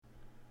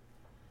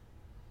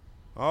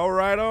All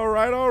right, all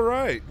right, all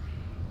right.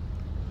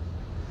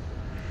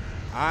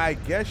 I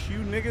guess you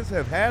niggas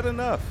have had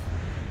enough.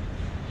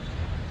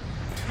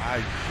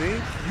 I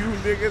think you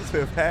niggas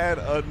have had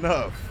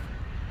enough.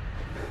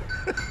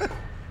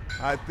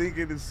 I think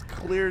it is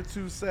clear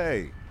to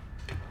say,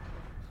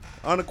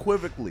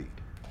 unequivocally,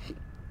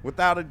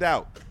 without a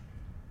doubt,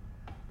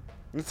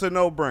 it's a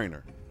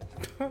no-brainer.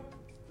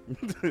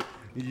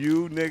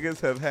 You niggas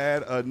have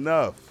had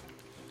enough.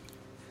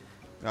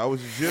 I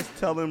was just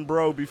telling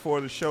bro before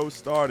the show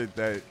started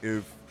that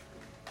if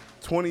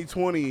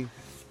 2020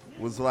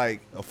 was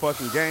like a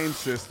fucking game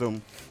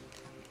system,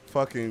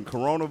 fucking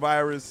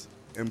coronavirus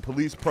and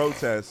police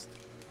protest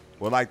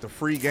were like the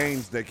free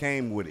games that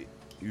came with it.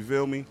 You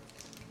feel me?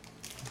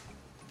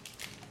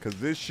 Because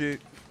this shit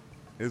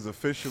is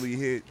officially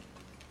hit.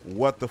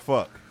 What the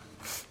fuck?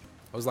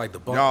 It was like the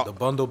Y'all-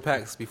 bundle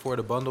packs before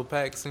the bundle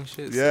packs and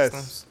shit. Yes.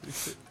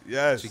 Systems.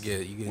 Yes. You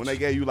get When they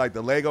gave you like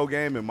the Lego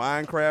game in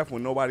Minecraft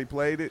when nobody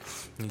played it.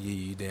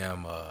 You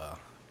damn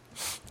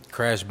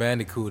Crash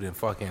Bandicoot and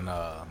fucking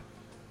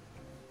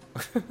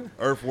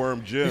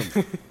Earthworm Jim.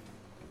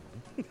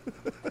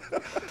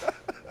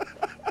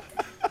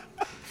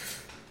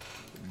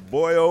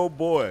 Boy, oh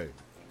boy.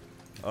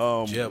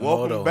 Jet Welcome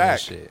Moto back.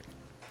 and shit.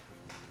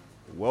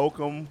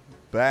 Welcome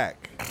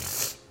back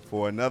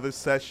for another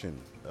session.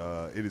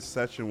 It is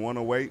session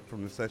 108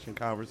 from the Session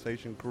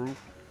Conversation crew.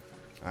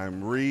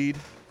 I'm Reed.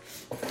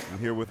 I'm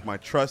here with my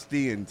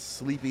trusty and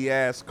sleepy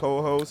ass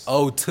co-host.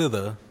 O to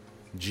the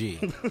G.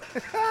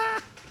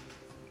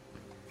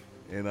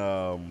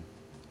 And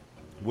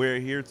we're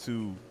here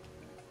to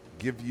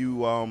give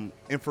you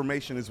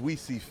information as we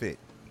see fit.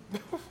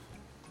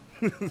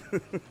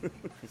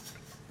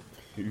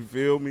 You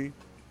feel me?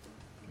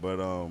 But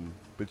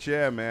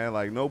yeah, man,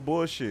 like no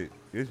bullshit.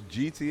 It's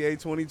GTA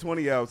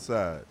 2020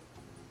 outside.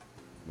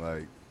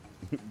 Like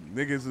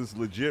niggas is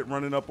legit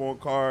running up on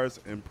cars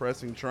and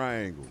pressing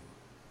triangle.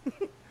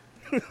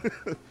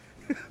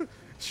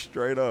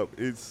 Straight up,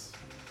 it's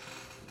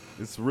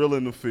real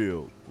in the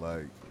field,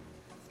 like,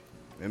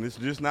 and it's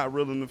just not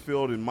real in the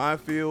field in my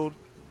field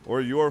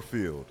or your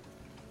field.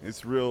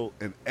 It's real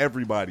in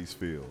everybody's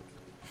field.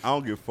 I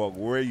don't give a fuck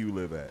where you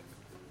live at.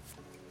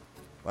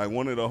 Like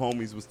one of the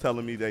homies was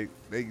telling me they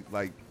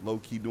like low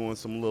key doing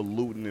some little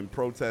looting and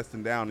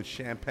protesting down in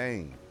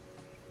Champaign.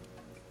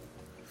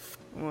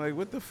 I'm like,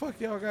 what the fuck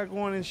y'all got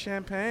going in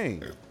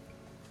Champaign?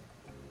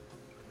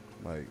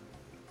 Like,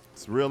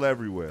 it's real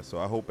everywhere. So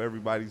I hope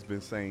everybody's been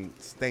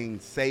staying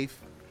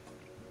safe.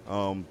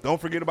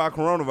 Don't forget about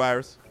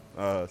coronavirus.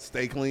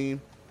 Stay clean.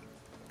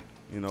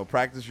 You know,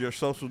 practice your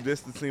social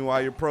distancing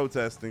while you're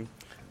protesting.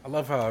 I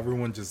love how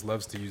everyone just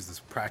loves to use this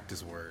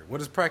practice word. What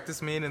does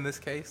practice mean in this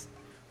case?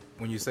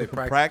 When you say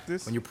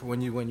Practice?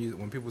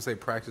 When people say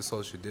practice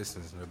social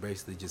distance, they're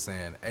basically just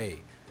saying,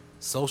 "Hey,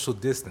 social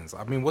distance."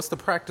 I mean, what's the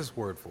practice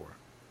word for?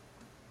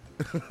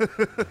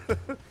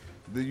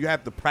 You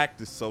have to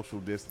practice social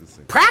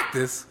distancing.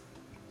 Practice?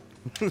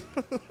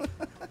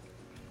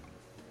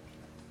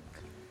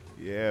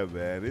 Yeah,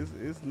 man.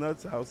 It's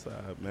nuts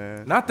outside,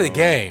 man. Not the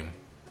game.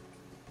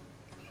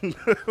 We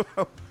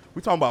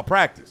talking about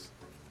practice.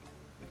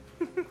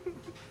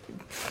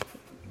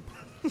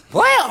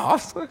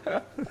 Playoffs?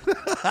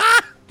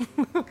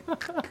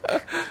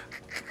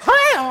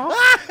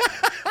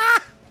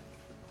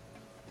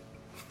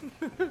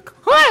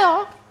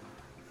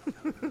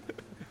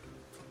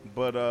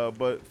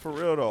 But for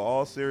real though,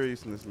 all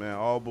seriousness, man,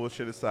 all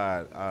bullshit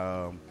aside,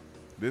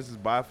 this is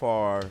by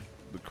far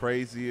the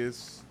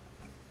craziest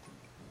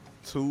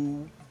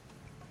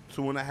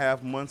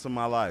 2.5 months of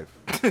my life.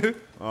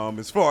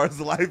 As far as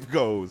life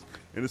goes,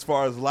 and as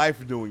far as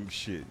life doing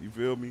shit, you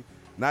feel me?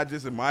 Not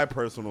just in my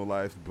personal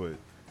life, but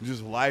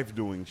just life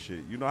doing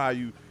shit. You know how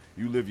you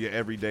live your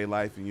everyday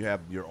life and you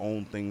have your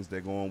own things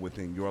that go on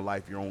within your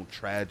life, your own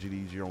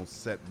tragedies, your own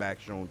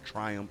setbacks, your own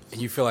triumphs.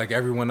 And you feel like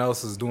everyone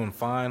else is doing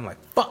fine? Like,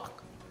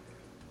 fuck.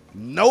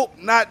 Nope,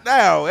 not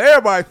now.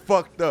 Everybody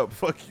fucked up.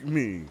 Fuck you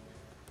mean?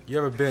 You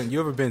ever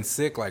been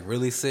sick, like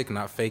really sick,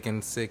 not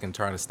faking sick and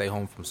trying to stay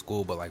home from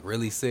school, but like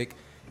really sick,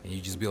 and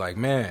you just be like,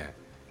 man,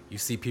 you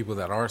see people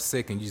that aren't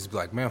sick and you just be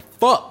like, man,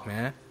 fuck,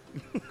 man.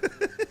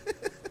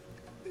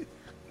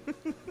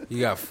 You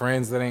got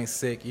friends that ain't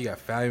sick, you got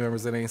family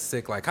members that ain't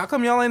sick. Like, how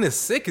come y'all ain't as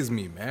sick as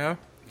me, man?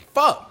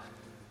 Fuck.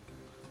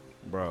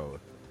 Bro,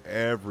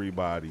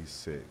 everybody's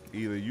sick.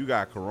 Either you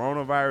got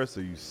coronavirus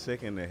or you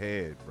sick in the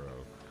head,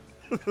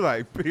 bro.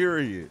 Like,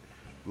 period.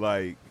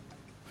 Like,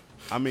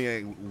 I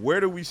mean, where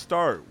do we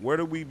start? Where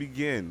do we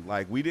begin?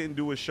 Like, we didn't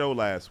do a show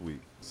last week.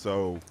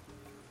 So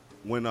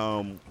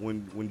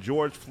when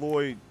George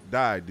Floyd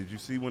died, did you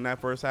see when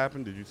that first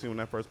happened? Did you see when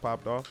that first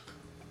popped off?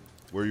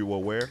 Were you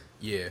aware?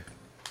 Yeah.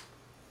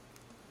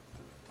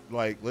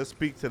 Like, let's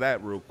speak to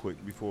that real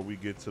quick before we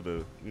get to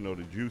the,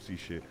 the juicy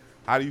shit.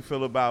 How do you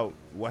feel about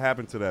what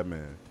happened to that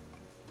man?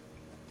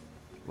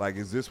 Like,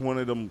 is this one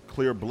of them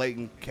clear,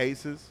 blatant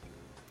cases?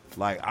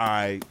 Like, all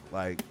right,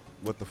 like,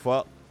 what the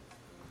fuck?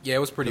 Yeah, it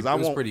was pretty.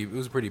 'Cause It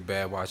was pretty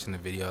bad watching the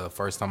video the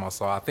first time I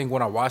saw it. I think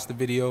when I watched the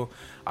video,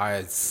 I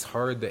had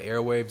heard the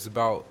airwaves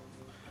about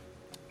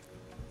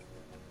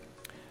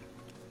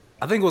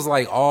I think it was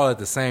like all at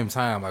the same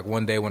time. Like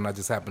one day when I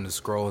just happened to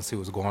scroll and see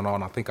what's going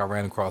on, I think I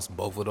ran across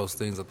both of those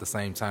things at the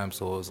same time.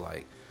 So it was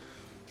like,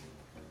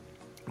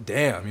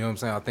 damn, you know what I'm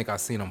saying? I think I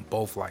seen them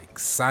both like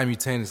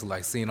simultaneously,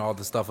 like seeing all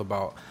the stuff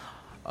about,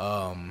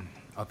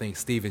 I think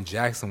Steven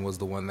Jackson was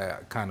the one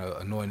that kind of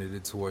anointed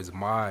it towards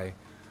my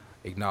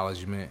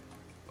acknowledgement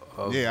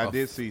of, I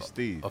did see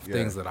Steve. of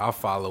things that I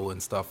follow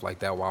and stuff like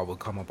that while it would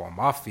come up on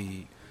my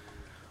feed.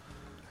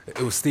 It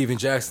was Steven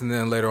Jackson,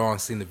 then later on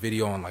seen the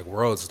video on like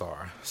World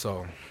Star.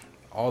 So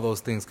all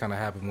those things kind of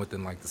happened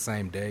within like the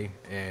same day,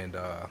 and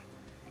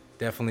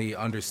definitely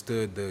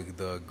understood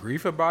the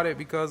grief about it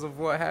because of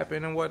what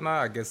happened and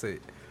whatnot. I guess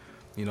it,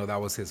 you know, that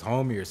was his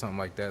homie or something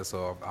like that.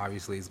 So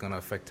obviously it's gonna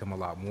affect him a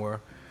lot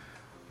more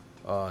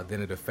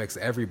than it affects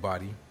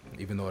everybody,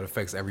 even though it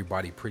affects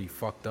everybody pretty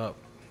fucked up.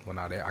 Well,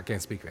 not I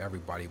can't speak for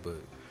everybody, but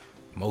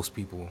most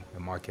people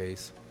in my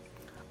case.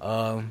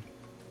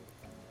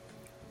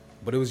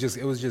 But it was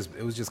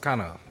just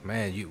kind of,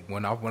 man.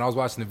 When I was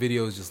watching the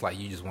video, it's just like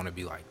you just want to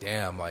be like,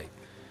 damn, like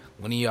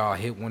when of y'all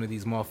hit one of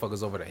these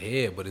motherfuckers over the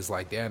head, but it's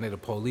like, damn, they're the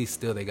police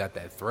still. They got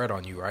that threat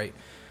on you, right?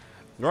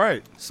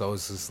 Right. So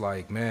it's just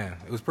like, man,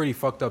 it was pretty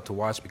fucked up to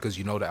watch because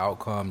you know the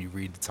outcome. You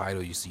read the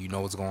title, you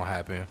know what's gonna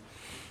happen.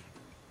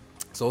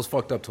 So it's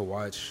fucked up to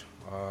watch.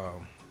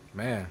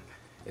 Man,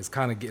 it's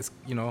kind of gets,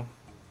 you know,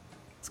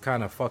 it's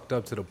kind of fucked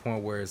up to the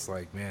point where it's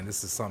like, man,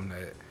 this is something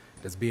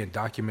that's being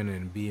documented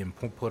and being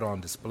put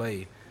on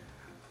display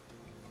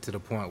to the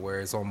point where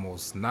it's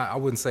almost not, I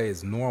wouldn't say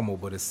it's normal,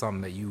 but it's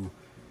something that you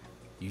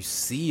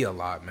see a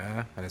lot,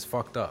 man, and it's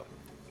fucked up.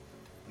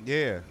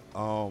 Yeah.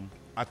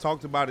 I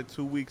talked about it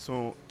 2 weeks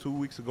ago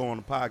on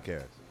the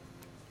podcast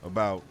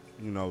about,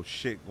 you know,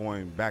 shit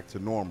going back to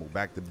normal,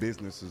 back to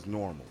business as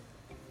normal.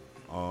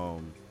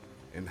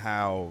 And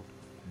how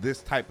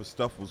this type of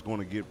stuff was going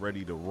to get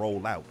ready to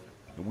roll out,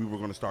 and we were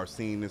going to start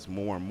seeing this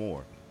more and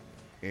more.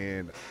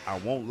 And I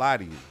won't lie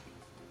to you,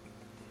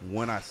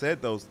 when I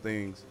said those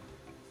things,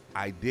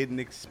 I didn't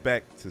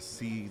expect to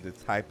see the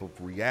type of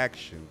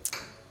reaction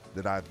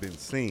that I've been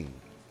seeing.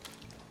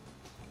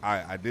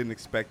 I didn't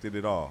expect it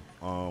at all.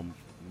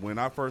 When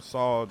I first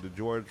saw the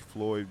George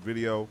Floyd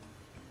video,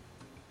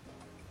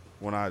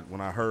 when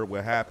I heard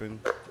what happened,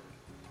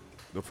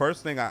 the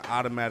first thing I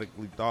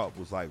automatically thought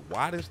was like,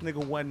 why this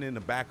nigga wasn't in the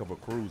back of a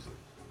cruiser?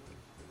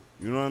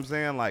 You know what I'm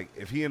saying? Like,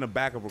 if he in the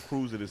back of a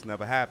cruiser, this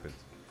never happens.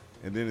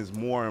 And then as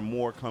more and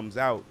more comes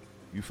out,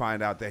 you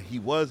find out that he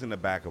was in the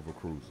back of a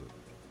cruiser.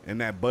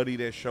 And that buddy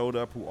that showed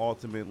up, who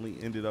ultimately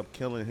ended up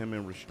killing him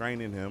and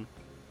restraining him,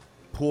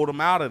 pulled him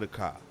out of the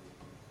car,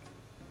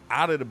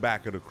 out of the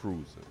back of the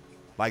cruiser.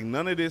 Like,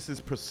 none of this is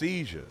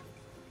procedure.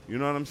 You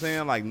know what I'm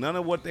saying? Like, none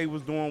of what they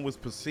was doing was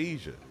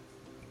procedure.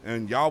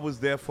 And y'all was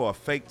there for a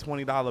fake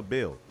 $20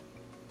 bill.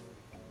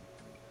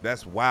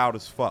 That's wild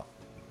as fuck.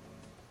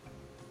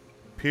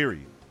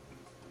 Period.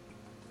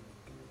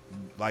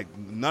 Like,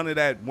 none of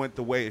that went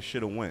the way it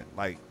should have went.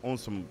 Like, on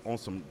some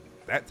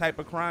that type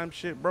of crime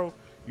shit, bro,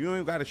 you don't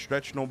even got to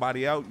stretch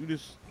nobody out. You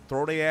just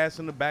throw their ass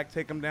in the back,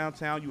 take them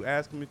downtown. You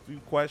ask them a few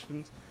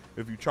questions.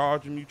 If you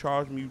charge them, you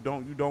charge them. You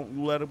don't,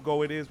 you let them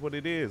go. It is what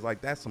it is. Like,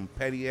 that's some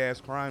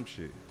petty-ass crime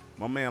shit.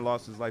 My man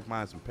lost his life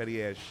behind some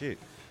petty-ass shit.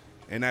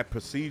 And that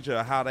procedure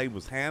of how they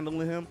was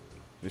handling him,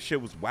 the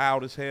shit was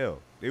wild as hell.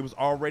 They was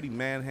already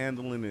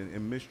manhandling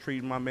and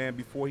mistreating my man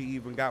before he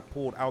even got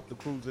pulled out the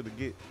cruiser to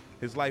get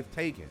his life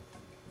taken.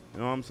 You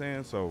know what I'm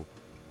saying? So,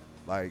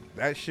 like,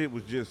 that shit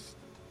was just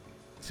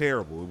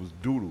terrible. It was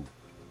doodle.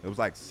 It was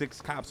like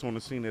 6 cops on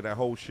the scene of that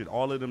whole shit.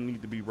 All of them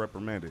need to be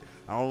reprimanded.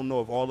 I don't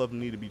know if all of them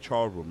need to be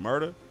charged with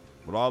murder,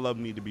 but all of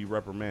them need to be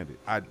reprimanded.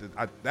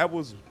 That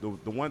was the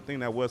one thing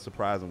that was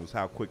surprising was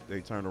how quick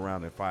they turned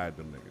around and fired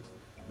them niggas.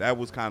 That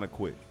was kind of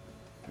quick.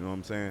 You know what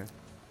I'm saying?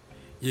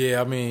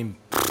 Yeah, I mean,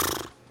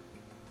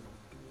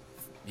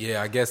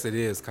 yeah, I guess it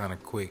is kind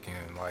of quick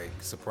and, like,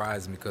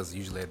 surprising because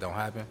usually it don't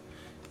happen.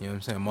 You know what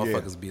I'm saying?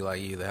 Motherfuckers be, like,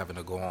 either having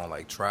to go on,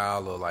 like,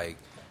 trial or, like,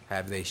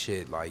 have they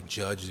shit, like,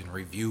 judged and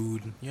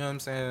reviewed. You know what I'm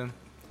saying?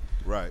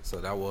 Right. So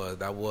that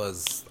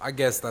was, I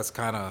guess that's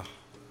kind of,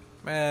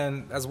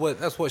 man, that's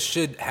what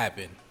should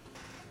happen. You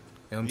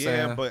know what I'm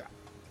saying? Yeah, but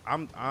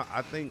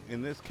I think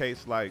in this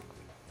case, like,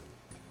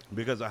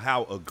 because of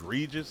how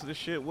egregious this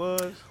shit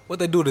was. What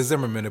they do to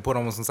Zimmerman? They put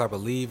him on some type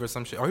of leave or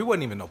some shit? Or he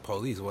wasn't even no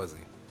police, was he?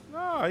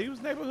 No, he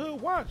was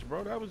neighborhood watch,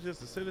 bro. That was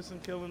just a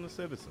citizen killing a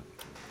citizen.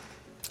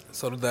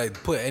 So did they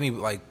put any,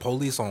 like,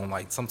 police on,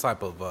 like, some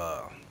type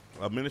of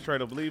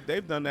administrative leave?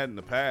 They've done that in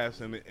the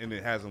past, and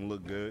it hasn't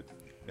looked good.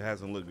 It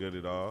hasn't looked good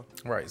at all.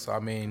 Right. So I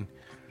mean,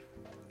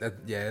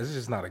 it's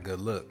just not a good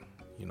look.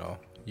 You know,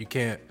 you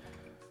can't.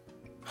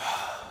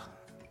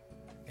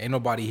 Ain't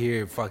nobody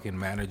here fucking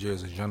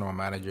managers or general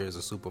managers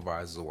or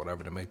supervisors or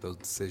whatever to make those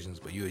decisions,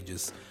 but you would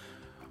just,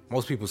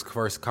 most people's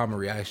first common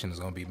reaction is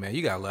gonna be, man,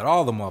 you gotta let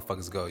all the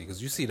motherfuckers go,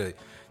 because you see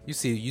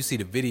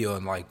the video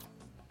and, like,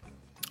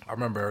 I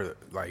remember,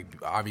 like,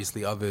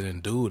 obviously other than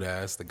dude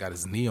ass that got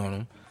his knee on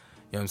him,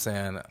 you know what I'm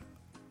saying?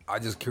 I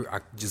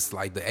just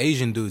like the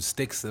Asian dude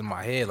sticks in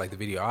my head. Like the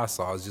video I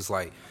saw, it's just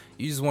like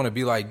you just want to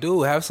be like,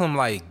 dude, have some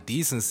like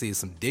decency,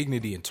 some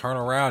dignity, and turn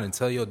around and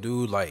tell your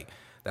dude like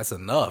that's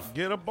enough.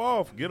 Get up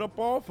off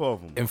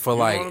of them. And for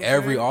like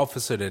every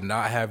officer to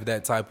not have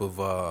that type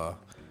of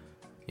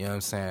you know what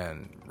I'm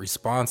saying,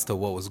 response to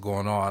what was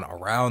going on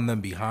around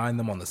them, behind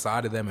them, on the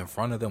side of them, in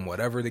front of them,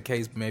 whatever the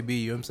case may be,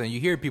 you know what I'm saying?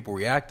 You hear people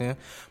reacting,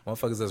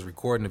 motherfuckers that's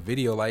recording the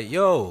video like,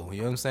 yo, you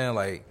know what I'm saying?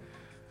 Like,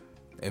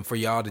 and for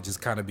y'all to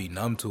just kind of be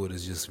numb to it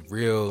is just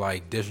real,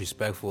 like,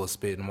 disrespectful,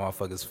 spit in the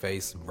motherfucker's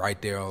face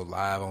right there on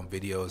live on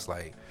videos.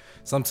 Like,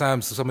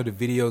 sometimes some of the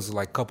videos are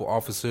like a couple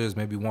officers,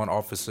 maybe one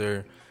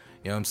officer,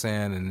 you know what I'm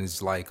saying? And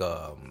it's like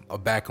a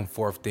back and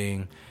forth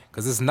thing.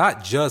 Because it's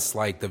not just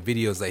like the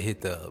videos that hit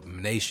the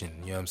nation,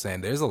 you know what I'm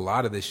saying? There's a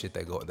lot of this shit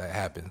that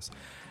happens.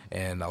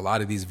 And a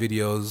lot of these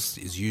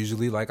videos is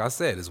usually, like I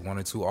said, is one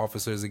or two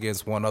officers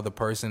against one other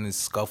person, is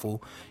scuffle,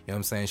 you know what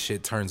I'm saying?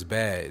 Shit turns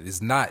bad.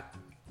 It's not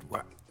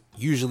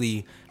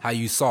usually how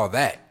you saw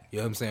that, you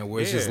know what I'm saying?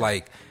 Where it's just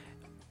like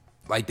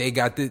they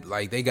got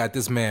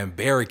this man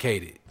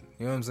barricaded,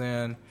 you know what I'm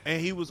saying?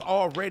 And he was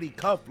already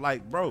cuffed,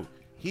 like, bro,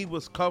 he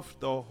was cuffed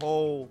the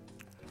whole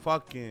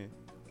fucking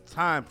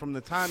time. From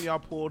the time y'all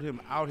pulled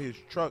him out his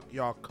truck,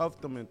 y'all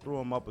cuffed him and threw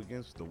him up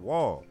against the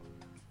wall.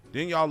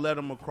 Then y'all let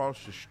him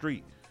across the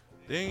street.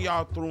 Then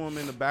y'all threw him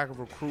in the back of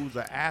a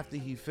cruiser after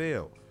he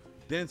fell.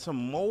 Then some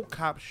more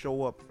cops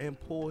show up and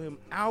pull him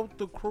out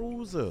the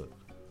cruiser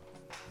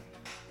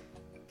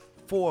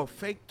for a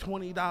fake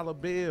 $20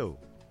 bill.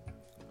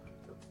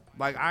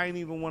 Like, I ain't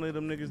even one of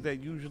them niggas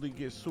that usually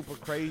get super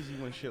crazy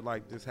when shit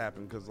like this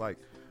happen, because like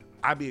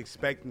I be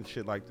expecting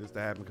shit like this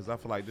to happen because I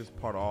feel like this is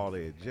part of all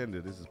their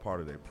agenda. This is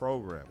part of their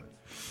programming.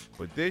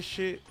 But this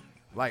shit,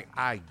 like,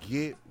 I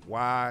get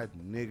why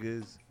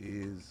niggas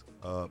is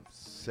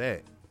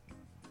upset.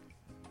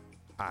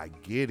 I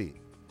get it.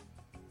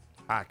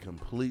 I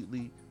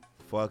completely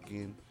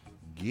fucking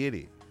get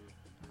it.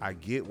 I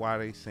get why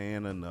they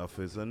saying enough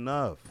is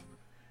enough.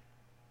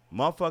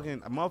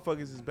 Motherfuckers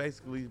has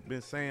basically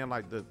been saying,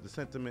 like, the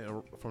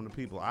sentiment from the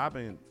people I've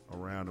been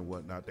around and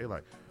whatnot. They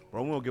like,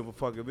 bro, we don't give a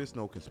fuck if it's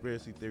no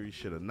conspiracy theory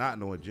shit or not,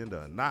 no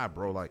agenda or not,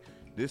 bro. Like,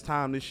 this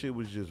time this shit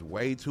was just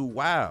way too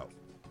wild.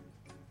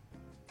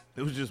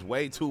 It was just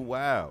way too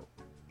wild.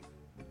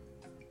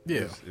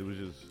 Yeah. It was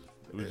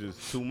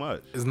just too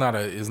much. It's not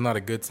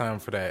a good time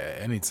for that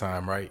at any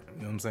time, right?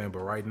 You know what I'm saying? But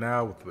right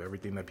now, with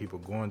everything that people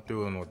going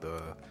through and what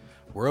the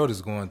world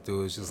is going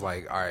through, it's just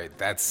like, all right,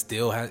 that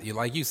still has,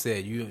 like you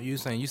said, you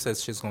said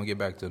shit's gonna get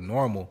back to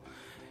normal.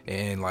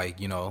 And like,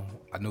 you know,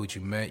 I knew what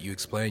you meant. You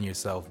explained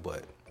yourself,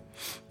 but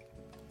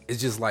it's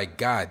just like,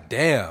 god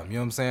damn, you know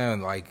what I'm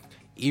saying? Like,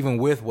 even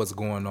with what's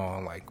going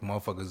on, like,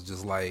 motherfuckers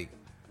just like,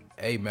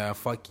 hey man,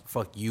 fuck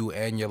you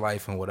and your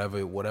life and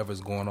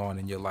whatever's going on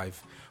in your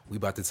life, we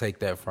about to take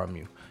that from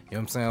you. You know what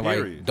I'm saying?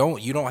 Period.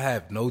 Like, you don't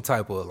have no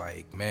type of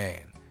like,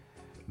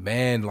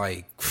 man,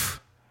 like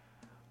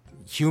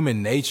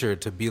human nature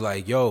to be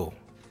like, yo,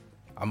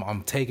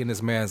 I'm taking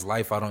this man's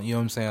life. I don't, you know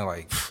what I'm saying?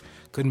 Like,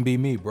 couldn't be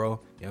me, bro. You know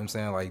what I'm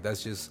saying? Like,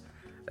 that's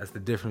the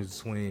difference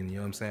between, you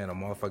know what I'm saying, a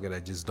motherfucker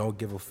that just don't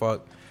give a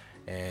fuck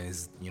and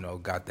is, you know,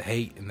 got the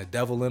hate and the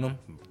devil in them.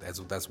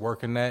 That's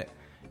working that.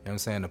 You know what I'm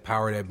saying? The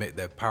power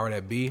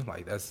that be,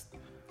 like, that's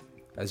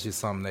just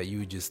something that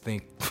you just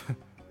think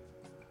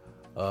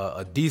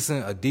a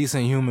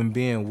decent human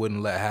being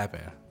wouldn't let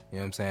happen. You know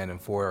what I'm saying?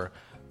 And for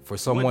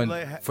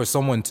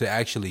someone to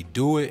actually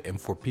do it and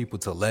for people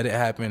to let it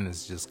happen,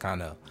 it's just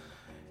kind of,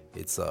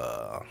 it's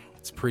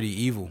pretty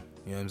evil.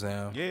 You know what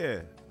I'm saying?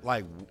 Yeah,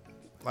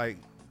 like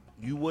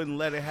you wouldn't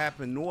let it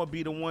happen nor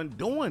be the one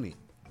doing it.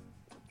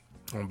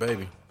 Oh,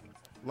 baby.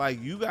 Like,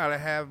 you gotta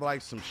have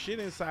like some shit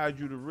inside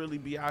you to really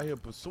be out here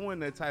pursuing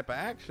that type of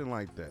action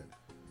like that.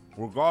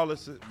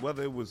 Regardless of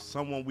whether it was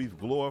someone we've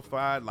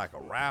glorified, like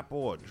a rapper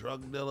or a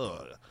drug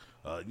dealer,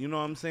 or, you know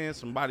what I'm saying,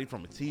 somebody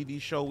from a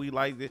TV show we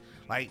liked it.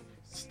 Like,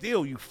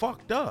 still, you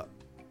fucked up.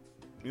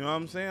 You know what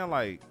I'm saying?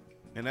 Like,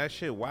 and that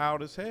shit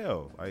wild as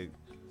hell. Like,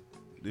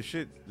 this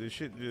shit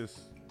just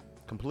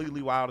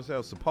completely wild as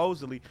hell.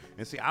 Supposedly,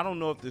 and see, I don't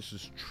know if this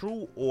is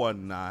true or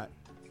not,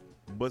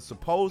 but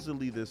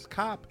supposedly this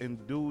cop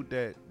and dude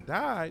that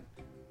died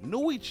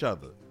knew each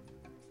other,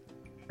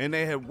 and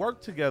they had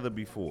worked together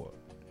before,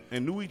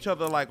 and knew each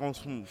other like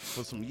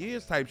for some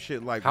years type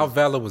shit. Like, how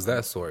valid was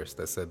that source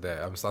that said that?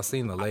 I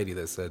seen the lady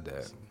that said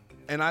that,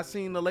 and I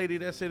seen the lady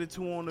that said it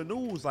too on the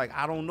news. Like,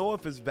 I don't know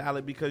if it's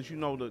valid because, you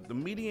know, the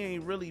media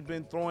ain't really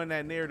been throwing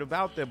that narrative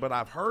out there, but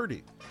I've heard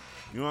it.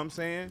 You know what I'm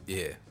saying?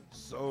 Yeah.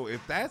 So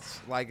if that's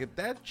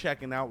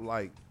checking out,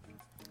 like,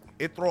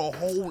 it throw a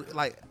whole,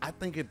 like, I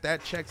think if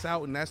that checks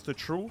out and that's the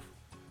truth,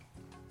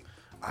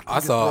 I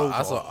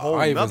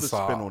even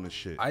saw spin on the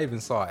shit. I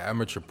even saw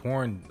amateur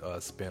porn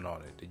spin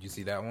on it. Did you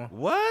see that one?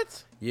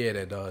 What? Yeah,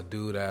 that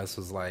dude ass,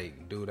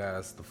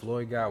 the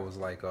Floyd guy was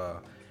like,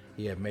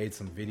 he had made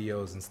some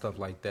videos and stuff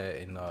like that,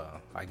 and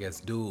I guess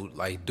dude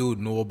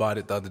knew about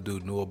it. The other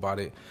dude knew about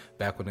it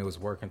back when they was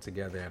working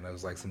together, and there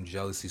was like some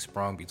jealousy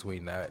sprung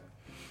between that.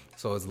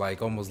 So it's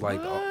like almost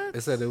like What? they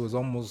said it was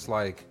almost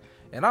like,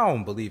 and I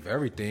don't believe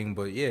everything,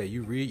 but yeah,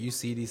 you read, you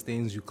see these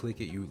things, you click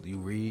it, you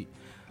read.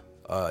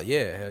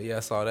 Yeah, hell yeah, I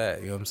saw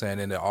that. You know what I'm saying?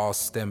 And it all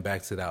stemmed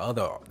back to that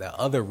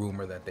other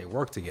rumor that they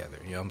work together.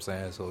 You know what I'm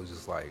saying? So it's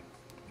just like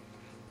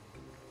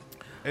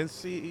And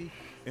see,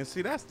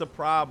 that's the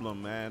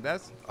problem, man.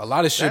 That's a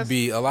lot of should that's-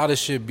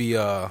 be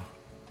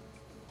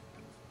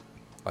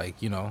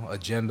like, you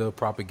know,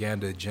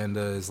 propaganda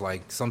agenda is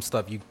like some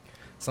stuff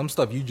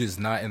you just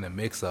not in the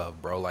mix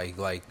of, bro.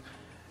 Like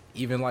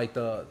even like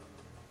the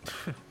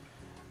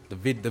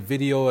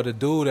video of the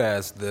dude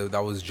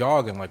that was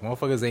jogging, like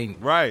motherfuckers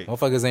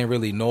ain't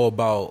really know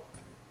about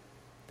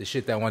the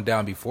shit that went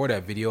down before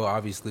that video.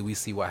 Obviously we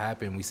see what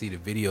happened, we see the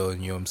video,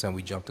 and you know what I'm saying,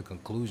 we jump to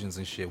conclusions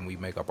and shit and we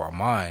make up our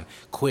mind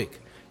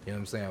quick. You know what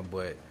I'm saying?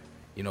 But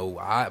you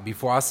know,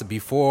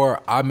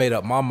 before I made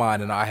up my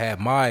mind and I had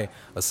my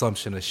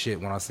assumption of shit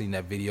when I seen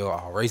that video,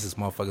 racist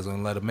motherfuckers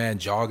gonna let a man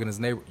jog in his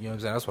neighborhood. You know what I'm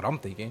saying? That's what I'm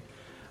thinking.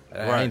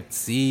 I didn't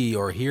see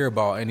or hear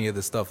about any of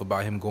the stuff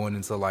about him going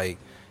into like,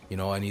 you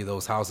know, any of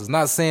those houses.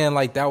 Not saying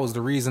like that was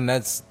the reason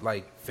that's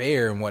like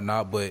fair and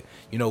whatnot, but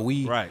you know,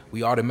 we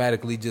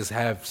automatically just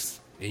have,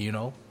 you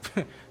know,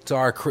 to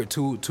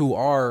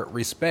our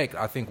respect,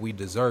 I think we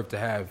deserve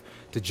to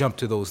jump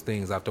to those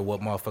things after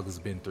what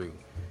motherfuckers been through.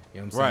 You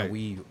know what I'm saying?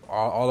 We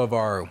all of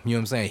our, you know what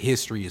I'm saying,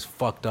 history is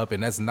fucked up,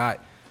 and that's not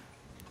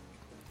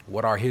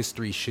what our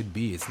history should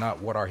be. It's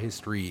not what our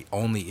history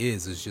only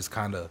is. It's just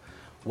kind of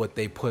what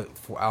they put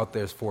out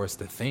there for us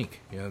to think.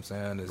 You know what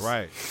I'm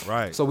saying?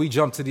 Right. So we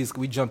jump to these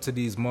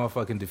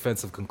motherfucking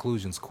defensive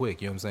conclusions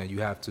quick. You know what I'm saying? You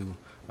have to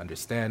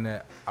understand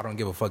that. I don't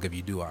give a fuck if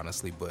you do,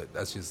 honestly, but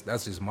that's just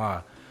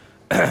my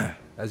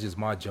that's just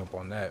my jump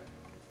on that.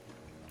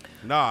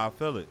 Nah, I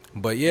feel it.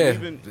 But yeah,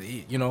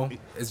 you know,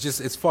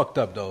 it's fucked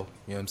up though.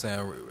 You know what I'm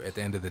saying? At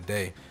the end of the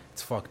day,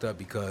 it's fucked up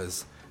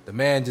because the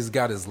man just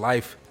got his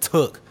life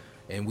took,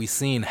 and we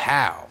seen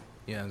how.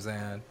 You know what I'm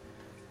saying?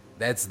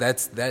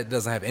 That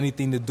doesn't have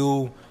anything to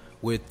do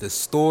with the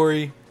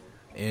story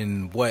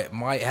and what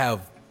might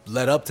have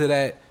led up to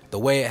that, the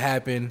way it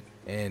happened,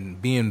 and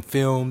being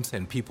filmed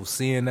and people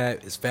seeing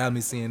that, his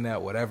family seeing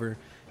that, whatever,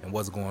 and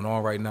what's going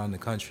on right now in the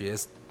country.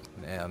 That's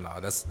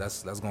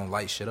gonna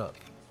light shit up,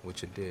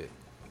 which it did.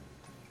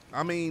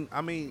 I mean,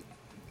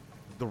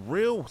 the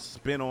real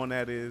spin on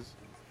that is,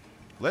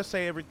 let's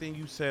say everything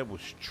you said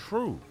was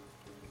true,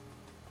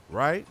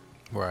 right?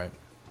 Right.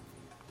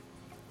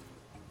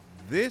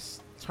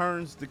 This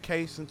turns the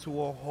case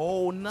into a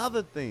whole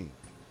nother thing.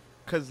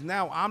 Because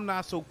now I'm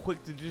not so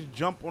quick to just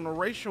jump on a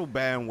racial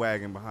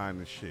bandwagon behind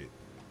this shit.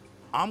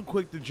 I'm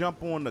quick to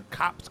jump on the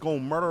cops gonna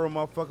murder a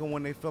motherfucker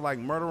when they feel like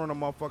murdering a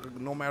motherfucker,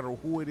 no matter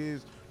who it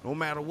is, no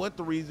matter what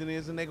the reason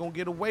is, and they gonna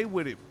get away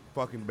with it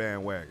fucking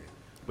bandwagon.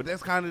 But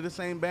that's kind of the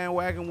same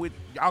bandwagon with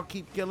y'all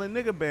keep killing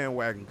nigga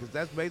bandwagon, because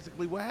that's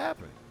basically what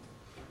happened.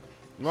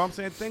 You know what I'm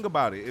saying? Think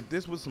about it. If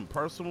this was some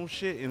personal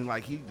shit and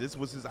like this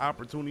was his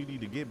opportunity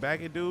to get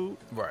back at dude,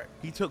 right?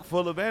 He took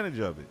full advantage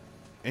of it,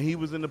 and he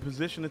was in the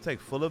position to take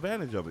full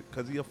advantage of it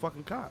because he a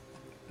fucking cop.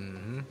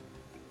 Mm-hmm.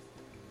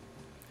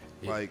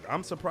 Like,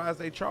 I'm surprised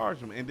they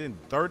charged him. And then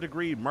third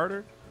degree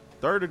murder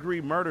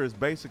is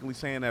basically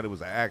saying that it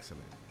was an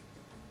accident.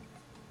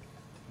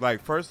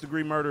 Like, first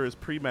degree murder is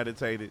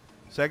premeditated.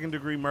 Second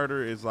degree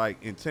murder is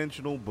like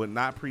intentional but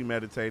not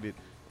premeditated.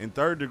 And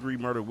third degree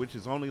murder, which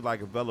is only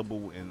like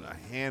available in a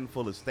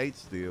handful of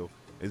states still,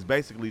 is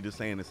basically just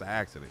saying it's an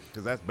accident,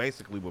 because that's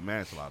basically what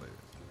manslaughter is.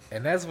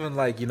 And that's when,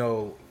 like, you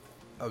know,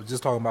 I was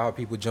just talking about how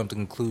people jump to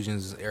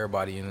conclusions.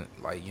 Everybody in,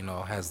 like, you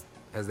know, has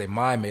their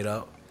mind made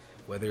up,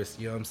 whether it's,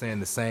 you know what I'm saying,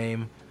 the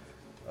same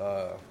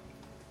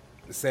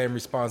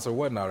response or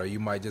whatnot, or you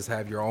might just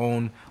have your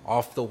own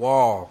off the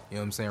wall, you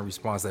know what I'm saying,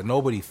 response that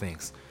nobody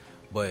thinks.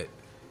 But,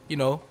 you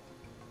know,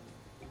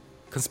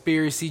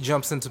 conspiracy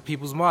jumps into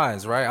people's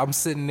minds, right? I'm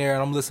sitting there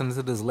and I'm listening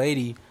to this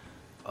lady,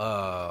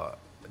 the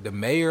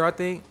mayor, I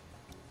think.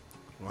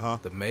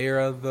 The mayor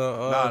of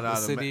the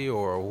city,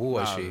 or who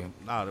was she?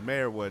 The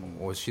mayor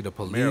wasn't. Was she the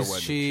police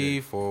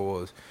chief,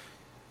 or was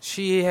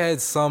she had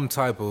some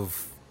type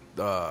of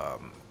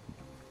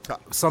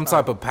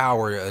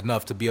power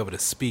enough to be able to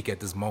speak at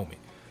this moment?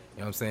 You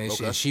know what I'm saying?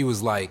 Okay. She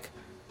was like,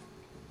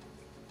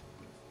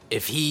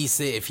 if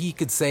he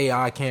could say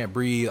I can't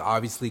breathe,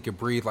 obviously he could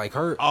breathe. Like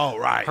her. Oh,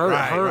 right.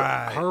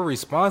 Her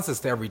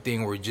responses to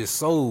everything were just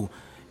so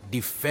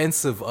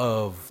defensive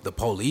of the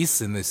police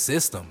and the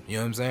system. You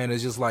know what I'm saying?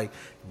 It's just like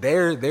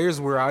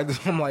there's where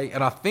I'm like,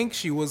 and I think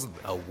she was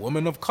a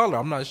woman of color.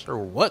 I'm not sure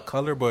what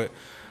color, but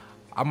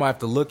I might have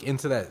to look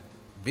into that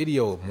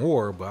video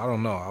more. But I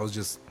don't know. It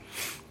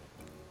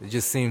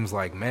just seems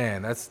like,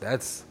 man,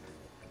 that's.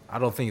 I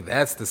don't think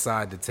that's the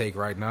side to take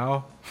right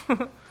now. You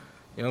know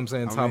what I'm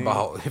saying? Talking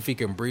about if he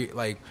can breathe,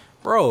 like,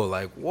 bro,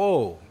 like,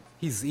 whoa,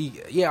 he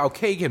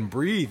can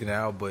breathe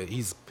now, but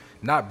he's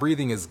not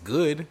breathing as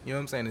good. You know what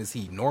I'm saying? As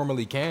he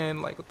normally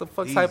can. Like, what the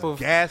fuck type of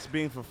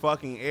gasping for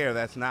fucking air?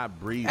 That's not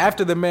breathing.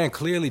 After the man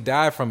clearly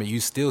died from it, you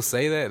still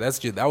say that?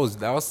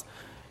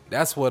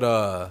 That's what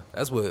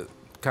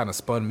kind of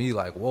spun me.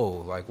 Like,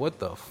 whoa, like, what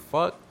the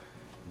fuck?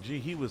 Gee,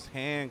 he was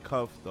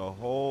handcuffed the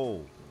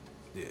whole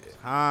Yeah.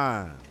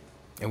 time.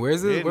 And where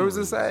is this? Didn't Where was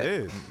this at?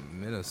 resist.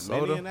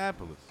 Minnesota.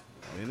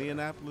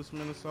 Minneapolis,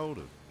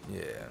 Minnesota. Yeah.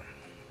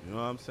 You know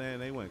what I'm saying?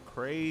 They went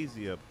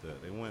crazy up there.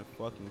 They went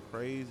fucking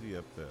crazy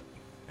up there.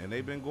 And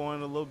they've been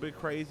going a little bit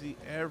crazy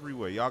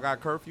everywhere. Y'all got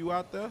curfew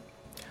out there?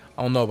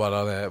 I don't know about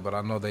all that, but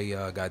I know they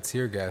got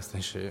tear gassed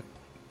and shit.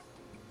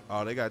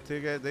 Oh, they got tear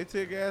gas. They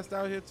tear gassed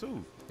out here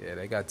too. Yeah,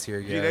 they got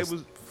tear Gee, they gas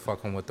was-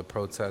 fucking with the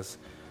protests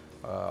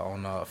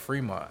on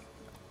Fremont.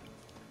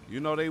 You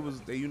know they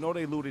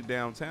looted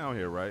downtown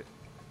here, right?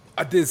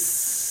 I did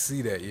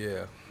see that,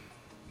 yeah.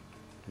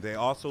 They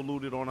also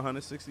looted on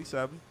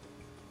 167.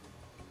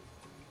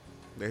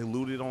 They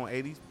looted on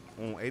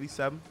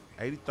 87,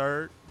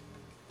 83rd.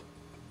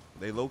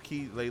 They low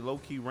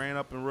key ran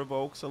up in River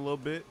Oaks a little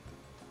bit.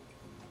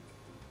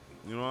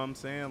 You know what I'm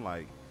saying?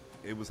 Like,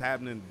 it was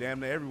happening damn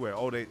near everywhere.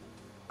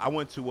 I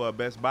went to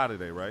Best Buy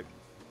today, right?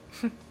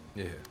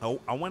 Yeah.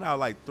 I went out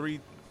like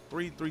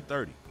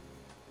 3:30.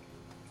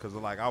 Cause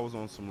like I was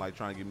on some like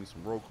trying to get me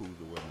some Roku's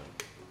or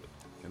whatnot.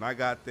 And I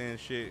got there and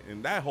shit,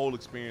 and that whole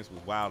experience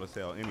was wild as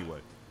hell anyway.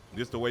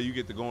 Just the way you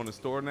get to go in the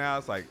store now,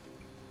 it's like,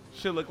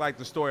 shit looked like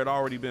the store had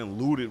already been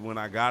looted when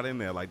I got in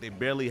there. Like, they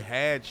barely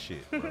had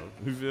shit, bro.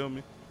 You feel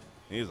me?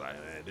 And he's like,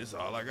 man, this is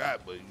all I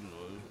got, but, you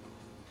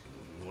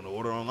want to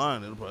order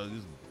online, it'll probably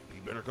just be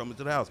better coming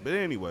to the house. But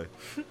anyway,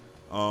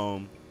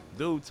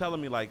 dude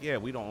telling me, like, yeah,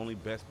 we the only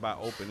Best Buy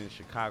open in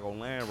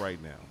Chicagoland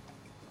right now.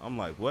 I'm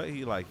like, what?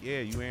 He like, yeah,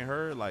 you ain't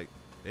heard? Like,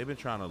 they've been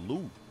trying to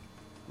loot.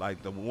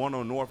 Like, the one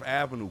on North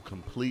Avenue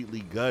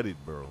completely gutted,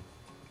 bro.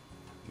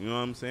 You know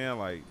what I'm saying?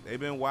 Like, they've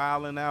been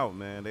wilding out,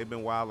 man. They've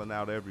been wilding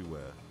out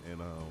everywhere. And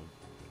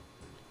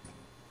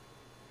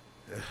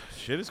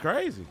shit is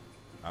crazy.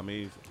 I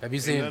mean, Have you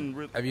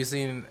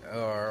seen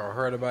or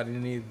heard about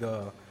any of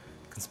the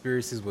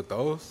conspiracies with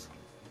those?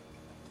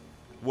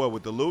 what,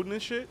 with the looting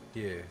and shit?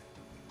 Yeah.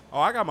 Oh,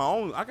 I got my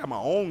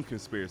own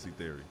conspiracy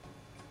theory.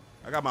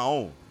 I got my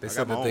own. They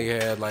said that they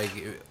had like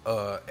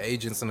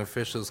agents and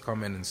officials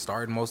come in and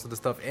start most of the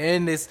stuff.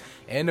 And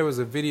there was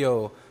a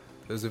video.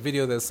 There's a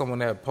video that someone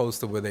had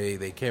posted where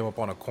they came up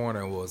on a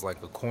corner and it was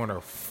like a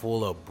corner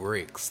full of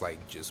bricks,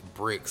 like just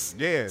bricks.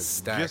 Yeah,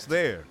 stacked, just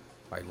there.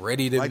 like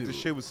ready to. Like the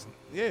shit was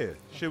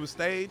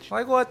staged.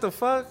 Like what the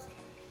fuck?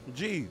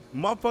 Gee,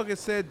 motherfucker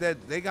said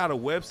that they got a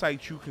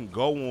website you can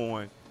go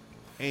on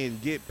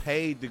and get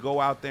paid to go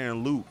out there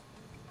and loot.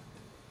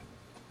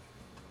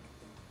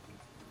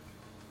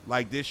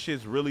 Like, this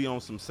shit's really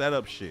on some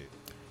setup shit.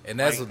 And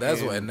that's Like,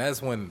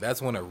 that's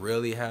when it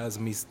really has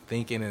me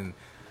thinking and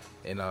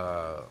you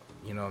know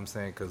what I'm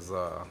saying, because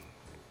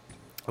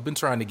I've been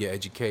trying to get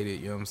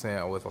educated, you know what I'm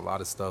saying, with a lot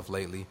of stuff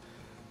lately.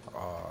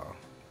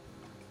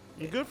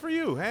 Good for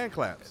you. Hand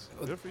claps.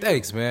 Good for you.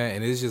 Thanks, man.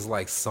 And it's just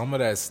like some of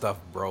that stuff,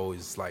 bro,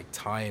 is like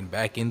tying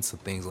back into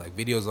things, like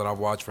videos that I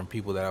watched from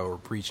people that I were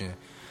preaching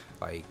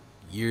like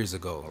years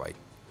ago, like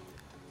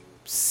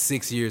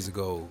 6 years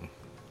ago,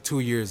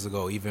 2 years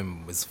ago,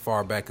 even as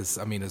far back as,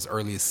 I mean, as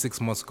early as 6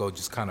 months ago,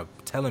 just kind of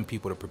telling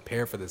people to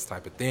prepare for this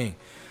type of thing.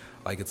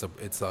 Like it's a,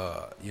 you know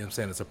what I'm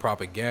saying? It's a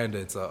propaganda.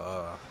 It's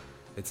a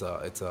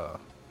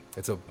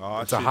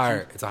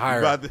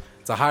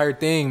higher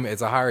thing.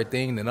 It's a higher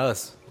thing than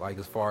us. Like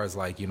as far as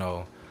like, you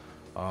know,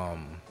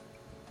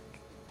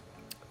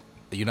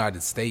 the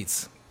United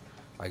States,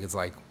 like it's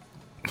like,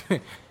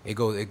 it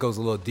goes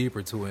a little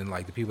deeper to it, and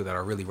like the people that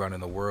are really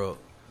running the world.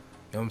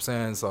 You know what I'm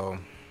saying? So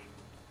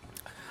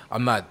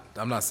I'm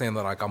not saying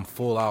that like I'm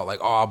full out like,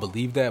 oh, I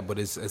believe that, but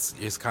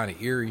it's kind of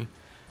eerie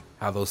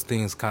how those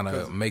things kind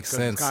of make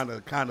sense.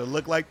 Kind of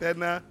look like that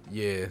now.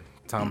 Yeah,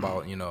 talking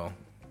about, you know,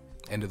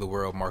 end of the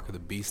world, mark of the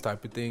beast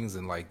type of things,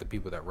 and like the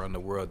people that run the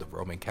world, the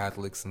Roman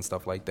Catholics and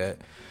stuff like that.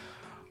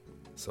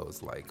 So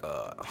it's like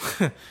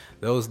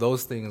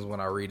those things, when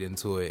I read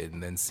into it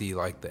and then see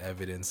like the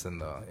evidence and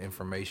the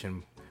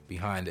information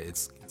behind it,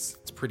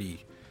 it's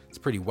pretty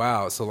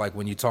wild. So like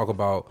when you talk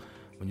about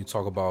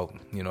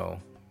you know,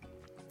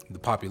 the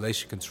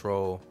population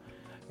control,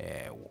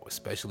 and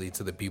especially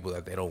to the people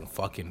that they don't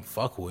fucking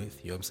fuck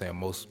with, you know what I'm saying,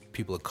 most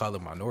people of color,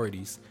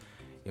 minorities, you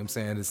know what I'm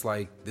saying, it's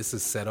like this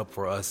is set up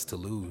for us to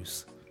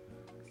lose. You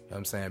know what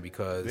I'm saying?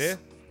 Because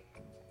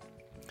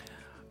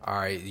all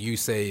right, you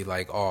say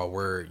like, oh,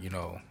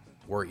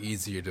 we're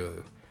easier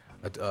to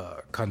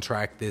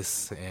contract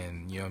this,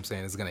 and you know what I'm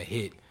saying, it's gonna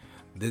hit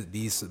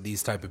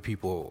these type of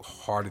people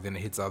harder than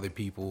it hits other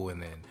people,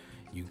 and then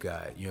you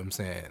got, you know what I'm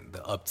saying, the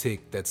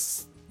uptick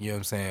that's, you know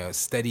what I'm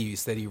saying,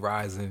 steady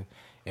rising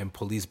in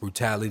police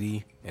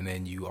brutality, and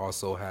then you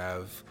also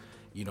have,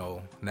 you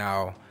know,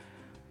 now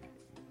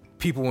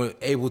people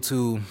able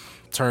to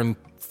turn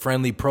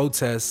friendly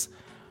protests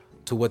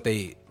to what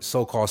they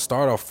so-called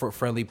start off for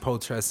friendly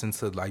protests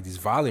into like these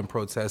violent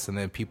protests, and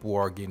then people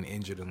are getting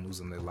injured and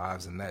losing their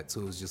lives, and that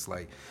too is just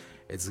like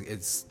it's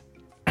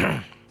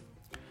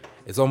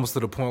it's almost to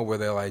the point where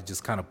they're like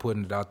just kind of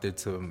putting it out there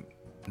to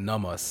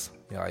numb us.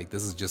 You know, like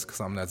this is just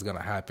something that's gonna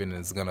happen, and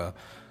it's gonna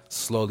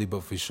slowly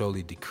but for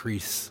surely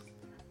decrease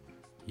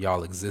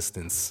y'all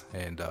existence,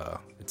 and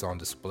it's on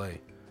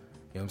display.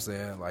 You know what I'm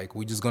saying? Like,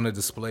 we just gonna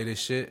display this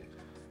shit,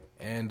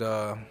 and you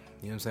know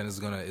what I'm saying?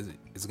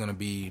 It's gonna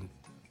be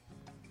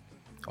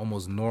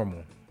almost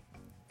normal.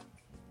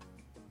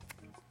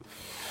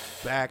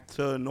 Back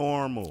to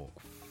normal,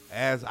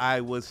 as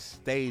I was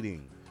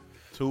stating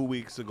 2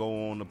 weeks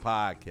ago on the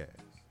podcast.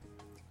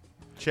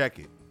 Check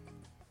it.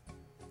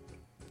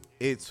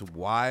 It's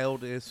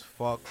wild as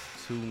fuck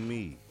to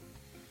me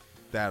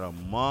that a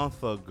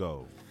month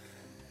ago,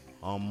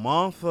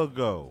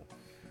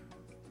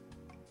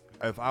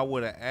 if I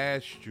would have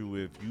asked you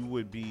if you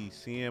would be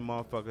seeing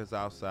motherfuckers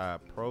outside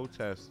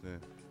protesting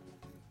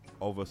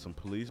over some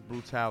police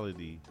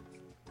brutality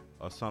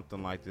or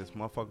something like this,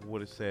 motherfucker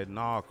would have said,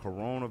 nah,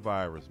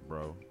 coronavirus,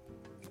 bro.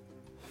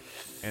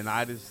 And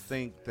I just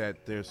think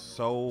that there's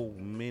so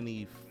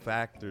many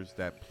factors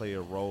that play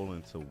a role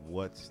into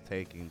what's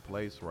taking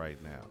place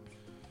right now.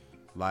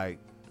 Like,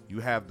 you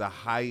have the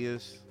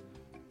highest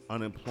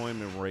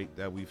unemployment rate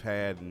that we've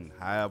had in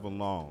however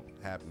long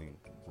happening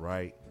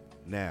right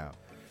now.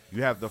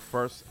 You have the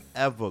first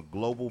ever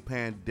global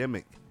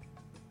pandemic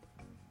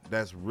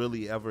that's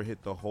really ever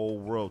hit the whole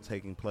world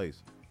taking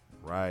place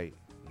right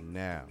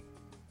now.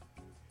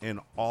 And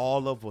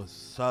all of a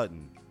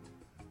sudden,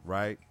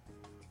 right,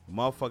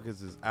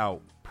 motherfuckers is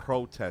out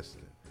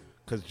protesting.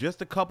 Because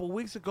just a couple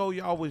weeks ago,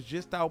 y'all was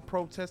just out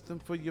protesting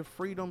for your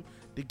freedom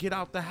to get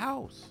out the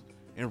house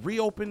and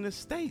reopen the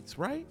states,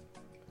 right?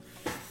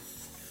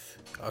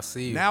 I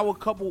see. Now a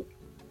couple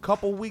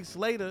weeks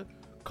later,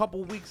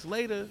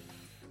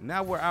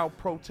 now we're out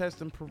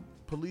protesting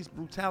police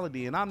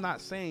brutality. And I'm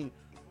not saying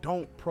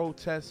don't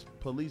protest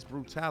police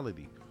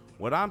brutality.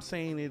 What I'm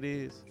saying it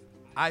is,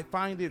 I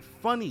find it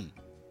funny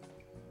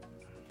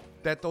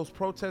that those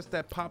protests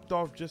that popped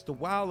off just a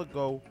while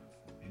ago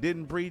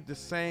didn't breed the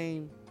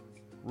same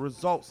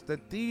results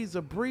that these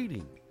are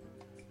breeding,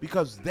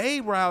 because they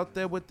were out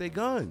there with their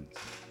guns.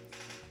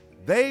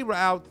 They were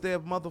out there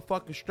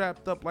motherfucking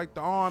strapped up like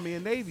the Army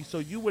and Navy. So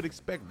you would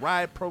expect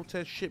riot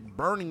protest shit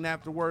burning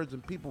afterwards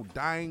and people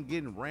dying,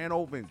 getting ran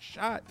over and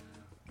shot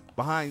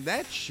behind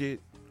that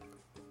shit.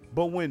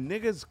 But when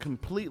niggas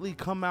completely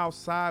come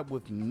outside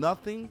with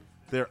nothing,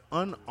 they're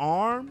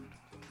unarmed,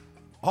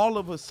 all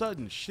of a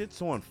sudden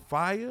shit's on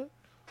fire.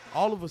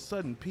 All of a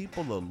sudden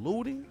people are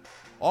looting.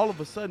 All of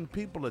a sudden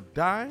people are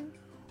dying.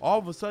 All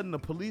of a sudden the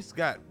police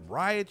got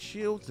riot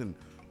shields and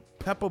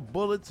pepper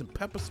bullets and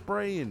pepper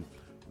spray and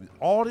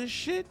all this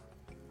shit.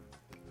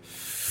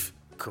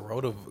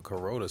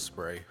 Corona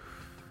spray.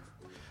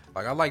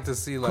 Like, I'd like to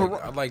see the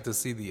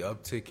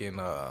uptick in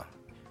the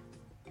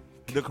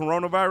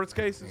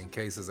coronavirus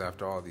cases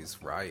after all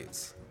these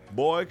riots.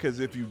 Boy, because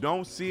if you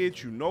don't see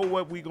it, you know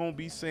what we gonna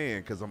be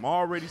saying. Because I'm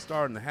already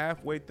starting to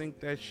halfway think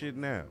that shit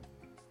now.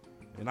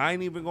 And I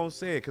ain't even gonna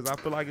say it because I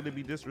feel like it'd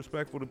be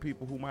disrespectful to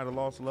people who might have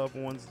lost loved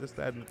ones, this,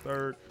 that, and the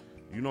third.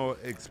 You know,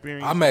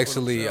 experience. I'm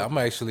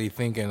actually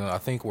thinking, I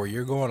think where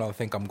you're going, I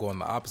think I'm going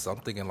the opposite. I'm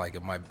thinking like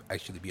it might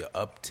actually be an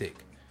uptick.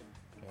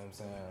 You know what I'm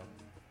saying?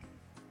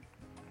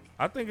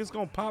 I think it's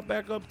gonna pop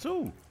back up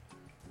too.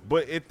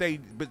 But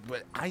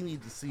but I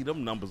need to see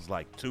them numbers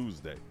like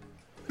Tuesday.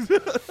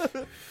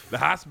 The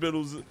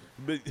hospitals,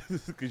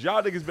 because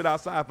y'all niggas been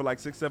outside for like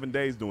 6-7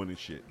 days doing this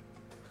shit,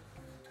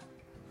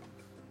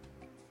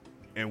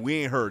 and we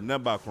ain't heard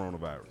nothing about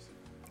coronavirus,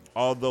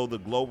 although the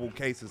global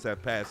cases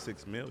have passed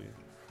 6 million.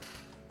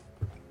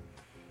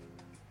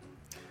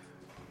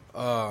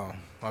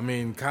 I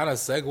mean, kind of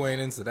segueing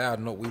into that,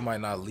 I know we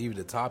might not leave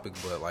the topic,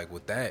 but like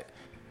with that,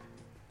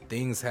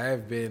 things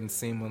have been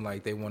seeming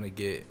like they want to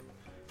get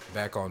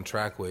back on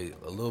track with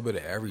a little bit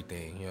of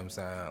everything. You know what I'm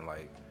saying?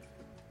 Like,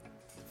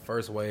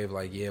 first wave,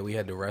 like, yeah, we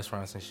had the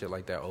restaurants and shit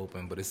like that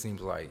open, but it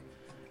seems like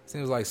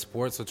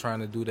sports are trying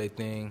to do their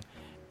thing,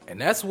 and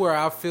that's where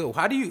I feel.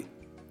 How do you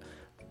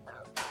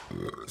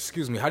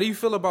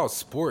feel about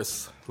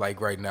sports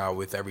like right now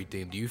with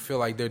everything? Do you feel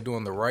like they're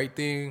doing the right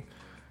thing,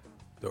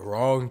 the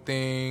wrong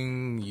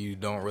thing? You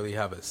don't really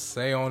have a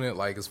say on it,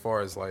 like as far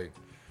as like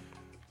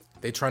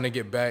they trying to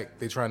get back,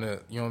 they trying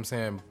to, you know what I'm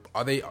saying?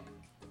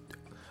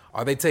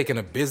 Are they taking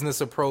a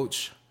business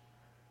approach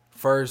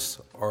first,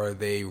 or are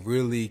they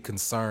really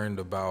concerned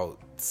about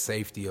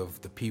safety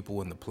of the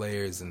people and the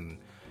players and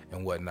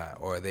whatnot?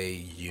 Or are they,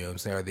 you know what I'm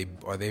saying,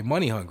 are they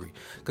money hungry?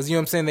 Because, you know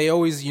what I'm saying, they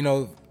always, you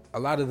know, a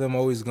lot of them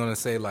always gonna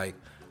say like,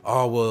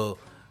 oh, well,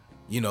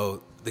 you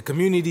know, the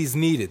communities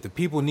need it, the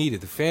people need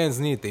it, the fans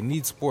need it, they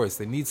need sports,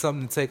 they need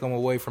something to take them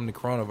away from the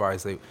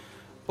coronavirus.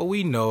 But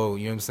we know,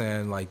 you know what I'm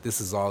saying, like, this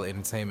is all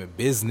entertainment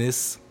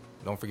business.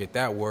 Don't forget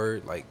that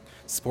word, like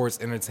sports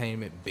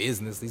entertainment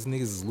business. These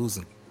niggas is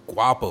losing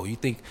guapo. You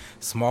think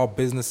small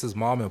businesses,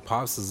 mom and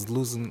pops is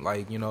losing,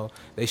 like, you know,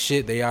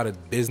 they out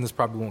of business,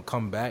 probably won't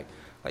come back.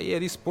 Like, yeah,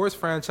 these sports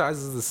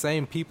franchises are the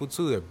same people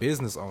too. They're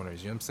business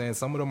owners, you know what I'm saying?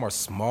 Some of them are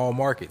small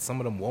markets. Some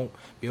of them won't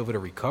be able to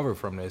recover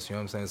from this, you know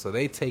what I'm saying? So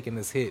they taking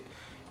this hit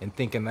and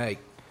thinking like,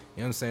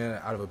 you know what I'm saying,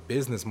 out of a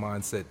business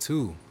mindset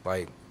too.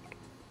 Like,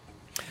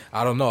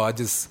 I don't know.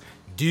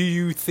 Do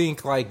you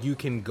think like you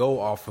can go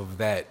off of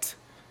that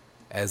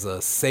as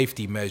a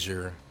safety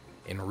measure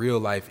in real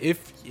life,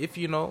 if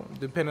you know,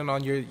 depending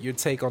on your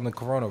take on the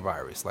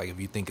coronavirus, like if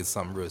you think it's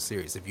something real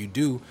serious. If you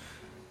do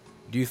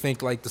you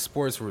think like the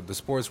sports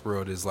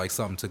world is like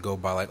something to go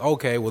by, like,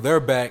 okay, well, they're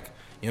back,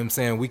 you know what I'm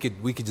saying, we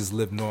could just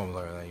live normal,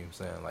 or, you know what I'm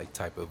saying, like,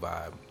 type of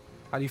vibe?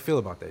 How do you feel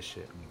about that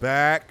shit?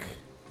 Back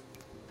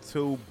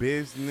to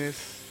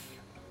business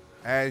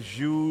as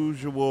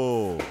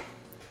usual.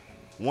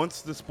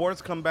 Once the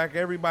sports come back,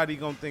 everybody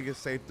gonna think it's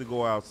safe to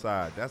go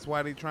outside. That's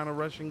why they trying to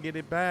rush and get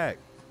it back.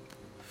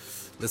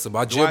 Listen,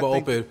 my gym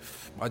open.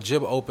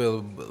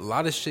 A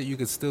lot of shit you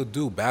can still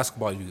do.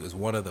 Basketball is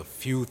one of the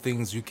few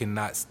things you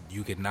cannot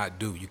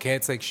do. You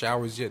can't take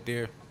showers yet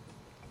there.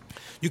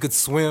 You could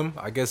swim,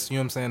 I guess, you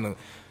know what I'm saying?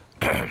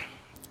 The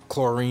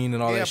chlorine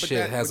and all that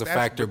shit has a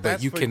factor,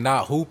 but you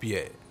cannot hoop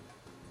yet.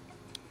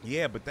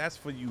 Yeah, but that's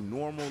for you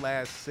normal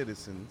ass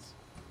citizens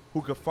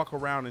who could fuck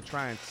around and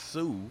try and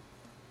sue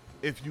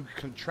if you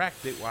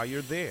contract it while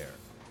you're there.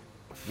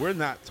 We're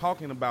not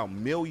talking about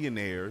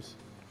millionaires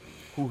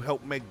who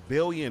help make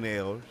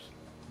billionaires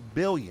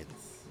billions.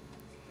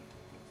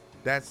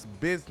 That's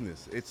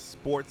business. It's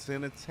sports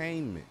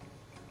entertainment.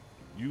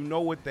 You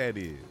know what that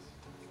is.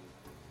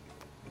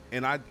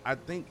 And I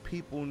think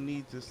people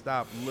need to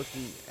stop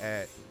looking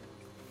at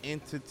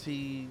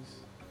entities,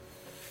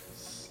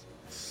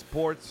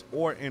 sports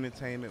or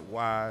entertainment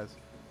wise,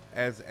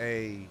 as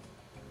a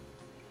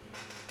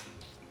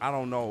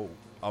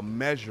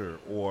measure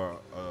or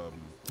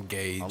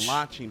gauge, a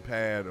launching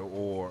pad,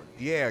 or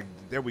yeah,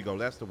 there we go.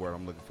 That's the word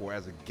I'm looking for,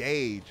 as a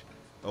gauge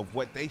of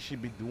what they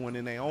should be doing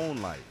in their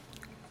own life.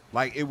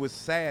 Like, it was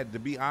sad, to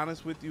be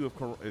honest with you,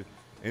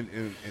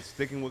 and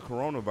sticking with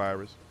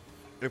coronavirus.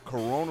 If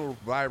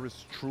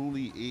coronavirus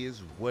truly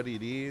is what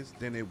it is,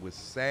 then it was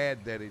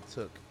sad that it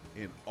took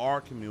in our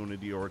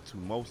community, or to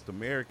most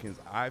Americans,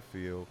 I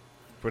feel,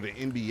 for the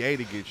NBA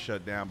to get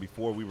shut down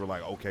before we were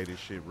like, okay, this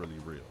shit really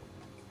real.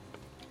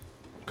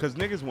 Because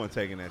niggas weren't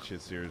taking that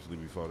shit seriously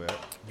before that.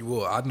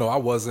 Well, I know I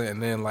wasn't,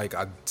 and then like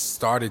I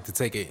started to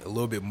take it a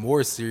little bit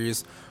more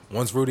serious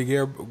once Rudy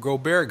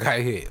Gobert got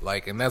hit.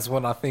 Like, and that's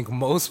when I think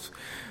most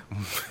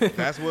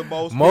that's what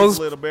most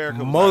people in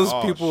America, most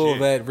like, people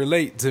shit. that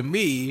relate to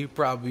me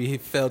probably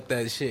felt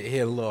that shit hit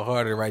a little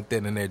harder right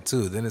then and there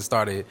too. Then it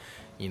started,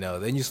 you know,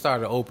 then you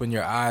started to open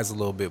your eyes a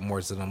little bit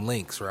more to them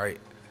links, right?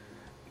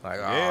 Like,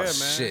 yeah, oh man.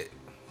 shit.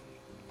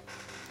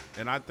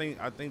 And I think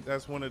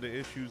that's one of the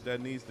issues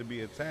that needs to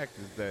be attacked,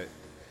 is that,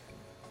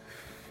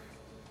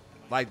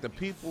 like, the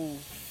people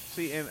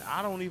see, and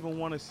I don't even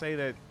want to say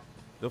that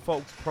the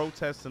folks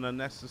protesting are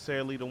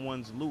necessarily the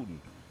ones looting,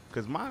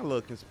 because my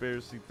little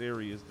conspiracy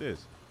theory is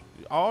this: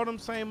 all them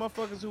same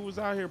motherfuckers who was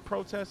out here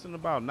protesting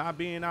about not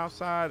being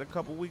outside a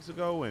couple weeks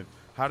ago and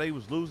how they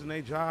was losing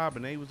their job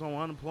and they was on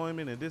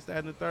unemployment and this, that,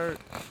 and the third.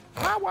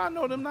 How I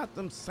know them not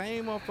them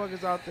same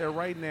motherfuckers out there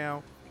right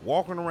now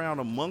walking around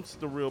amongst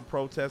the real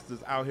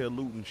protesters out here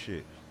looting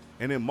shit?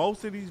 And in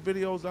most of these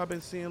videos I've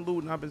been seeing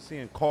looting, I've been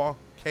seeing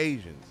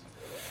Caucasians.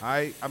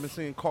 I've been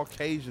seeing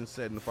Caucasians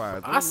setting the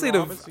fires. I've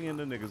been seeing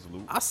the niggas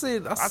loot. I see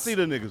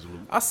the niggas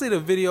loot. I see the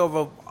video of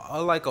a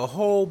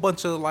whole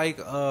bunch of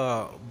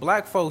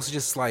black folks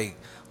just like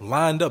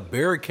lined up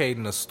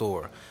barricading the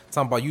store.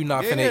 Talking about you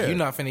not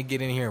finna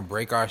get in here and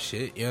break our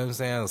shit. You know what I'm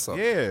saying? So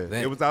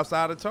it was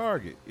outside of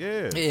Target.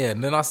 Yeah. Yeah,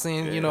 and then I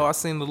seen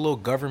the little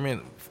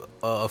government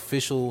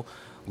official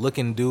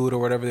looking dude or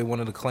whatever they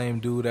wanted to claim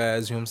dude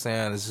as, you know what I'm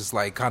saying? It's just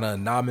like kind of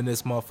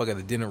anonymous motherfucker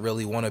that didn't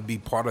really want to be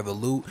part of the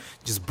loot,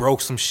 just broke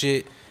some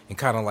shit and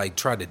kind of like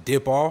tried to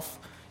dip off.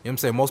 You know what I'm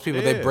saying? Most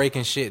people, they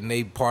breaking shit and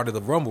they part of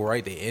the rumble,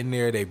 right? They in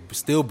there, they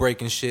still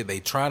breaking shit, they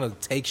trying to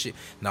take shit.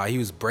 Nah, he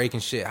was breaking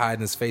shit, hiding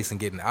his face and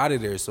getting out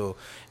of there. So,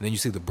 and then you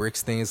see the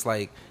bricks thing, it's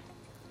like,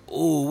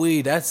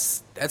 ooh,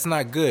 that's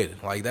not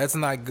good. Like, that's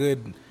not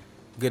good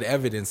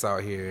evidence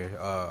out here.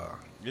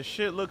 This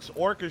shit looks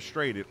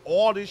orchestrated.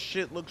 All this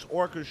shit looks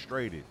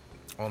orchestrated.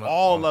 From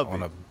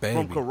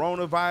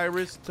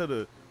coronavirus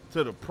to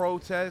the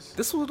protests,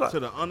 to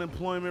the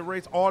unemployment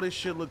rates. All this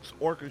shit looks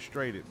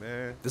orchestrated,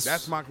 man.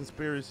 That's my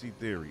conspiracy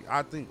theory.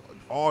 I think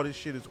all this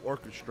shit is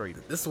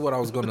orchestrated. This is what I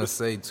was gonna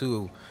say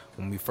too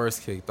when we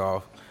first kicked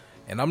off.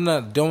 And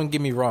don't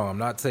get me wrong, I'm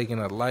not taking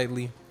it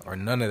lightly or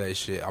none of that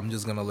shit. I'm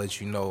just gonna let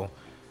you know,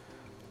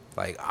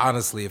 like,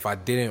 honestly, if I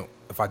didn't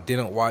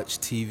watch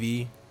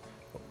TV,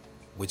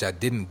 which I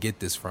didn't get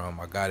this from,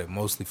 I got it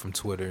mostly from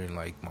Twitter and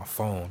like my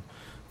phone.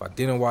 If I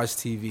didn't watch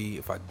TV,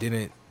 if I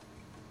didn't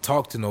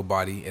talk to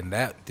nobody, and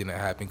that didn't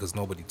happen because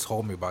nobody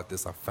told me about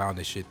this, I found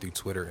this shit through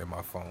Twitter and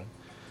my phone.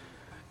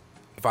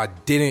 If I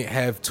didn't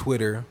have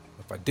Twitter,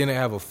 if I didn't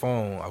have a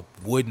phone, I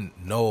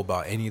wouldn't know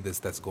about any of this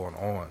that's going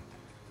on,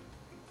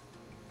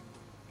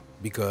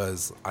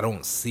 because I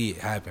don't see it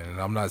happen.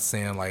 And I'm not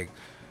saying like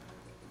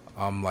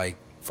I'm like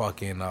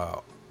fucking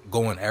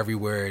going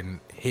everywhere and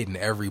hitting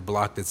every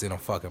block that's in a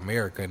fucking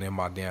America and in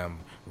my damn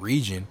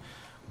region,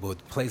 but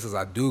the places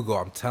I do go,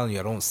 I'm telling you,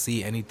 I don't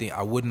see anything.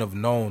 I wouldn't have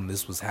known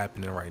this was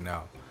happening right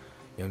now.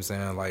 You know what I'm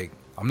saying? Like,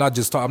 I'm not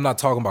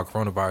talking about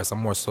coronavirus. I'm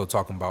more so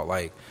talking about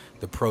like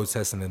the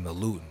protesting and the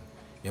looting.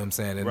 You know what I'm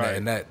saying? And,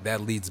 right.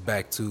 that leads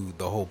back to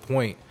the whole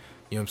point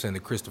you know what I'm saying,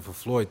 the Christopher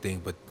Floyd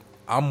thing, but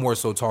I'm more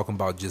so talking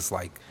about just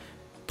like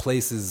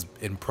places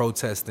in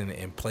protesting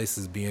and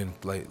places being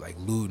like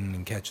looting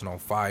and catching on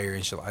fire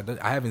and shit.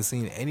 I haven't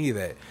seen any of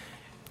that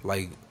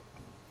like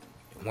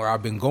where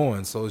I've been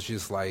going, so it's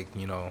just like,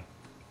 you know,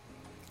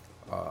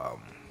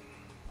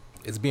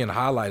 it's being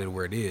highlighted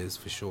where it is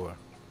for sure.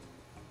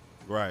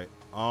 Right.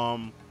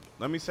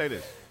 Let me say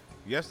this.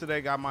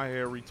 Yesterday got my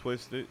hair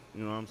retwisted,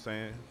 you know what I'm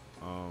saying?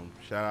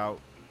 Shout out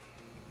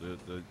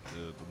the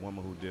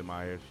woman who did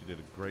my hair. She did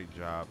a great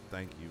job.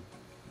 Thank you.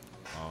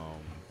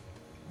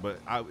 But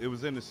it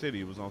was in the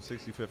city. It was on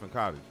 65th and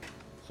Cottage.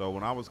 So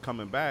when I was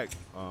coming back,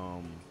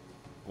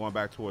 going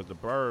back towards the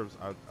burbs,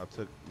 I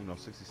took,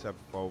 67th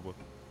over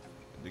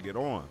to get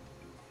on.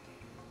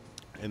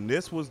 And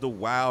this was the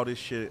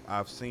wildest shit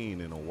I've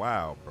seen in a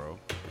while, bro.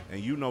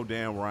 And you know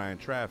damn Ryan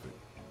traffic.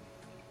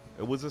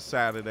 It was a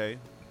Saturday,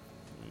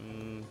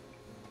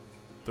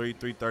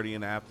 3:30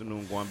 in the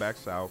afternoon, going back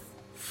south.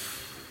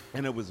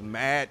 And it was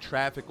mad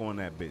traffic on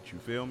that bitch, you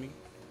feel me?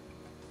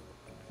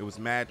 It was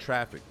mad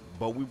traffic.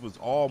 But we was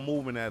all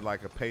moving at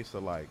like a pace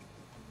of like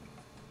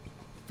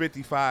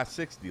 55,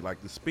 60,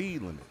 like the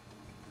speed limit.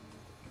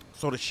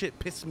 So the shit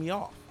pissed me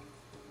off.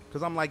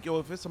 Because I'm like, yo,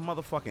 if it's a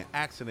motherfucking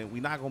accident, we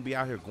not going to be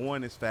out here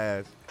going this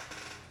fast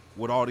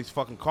with all these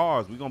fucking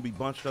cars. We going to be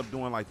bunched up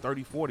doing like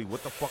 30, 40.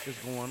 What the fuck is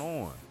going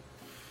on?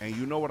 And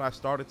you know what I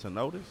started to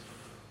notice?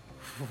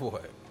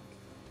 What?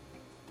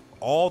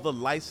 All the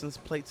license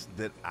plates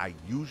that I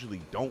usually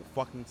don't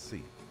fucking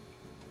see.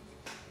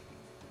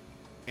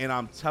 And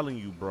I'm telling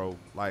you, bro,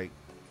 like,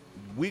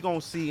 we going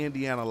to see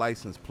Indiana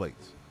license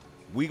plates.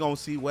 We going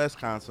to see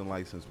Wisconsin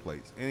license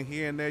plates. And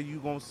here and there, you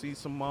going to see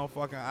some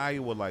motherfucking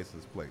Iowa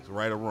license plates,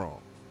 right or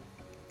wrong.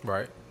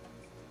 Right.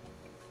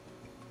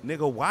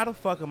 Nigga, why the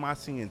fuck am I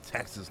seeing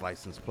Texas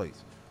license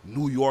plates,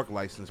 New York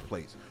license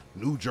plates,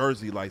 New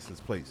Jersey license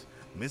plates,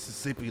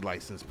 Mississippi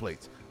license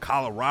plates,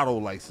 Colorado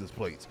license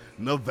plates,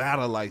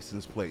 Nevada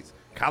license plates,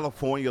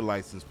 California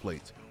license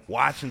plates,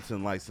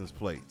 Washington license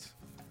plates?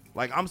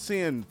 Like,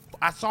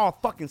 I saw a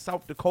fucking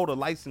South Dakota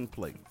license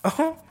plate.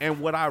 Uh-huh. And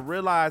what I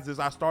realized is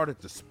I started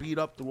to speed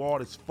up through all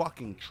this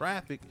fucking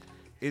traffic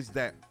is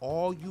that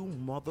all you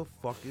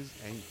motherfuckers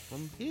ain't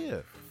from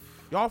here.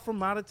 Y'all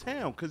from out of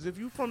town. Because if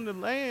you from the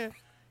land,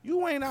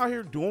 you ain't out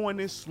here doing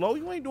this slow.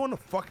 You ain't doing the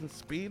fucking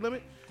speed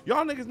limit.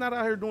 Y'all niggas not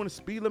out here doing the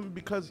speed limit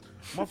because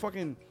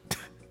motherfucking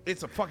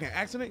it's a fucking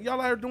accident.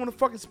 Y'all out here doing the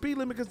fucking speed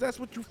limit because that's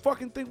what you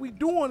fucking think we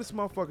doing this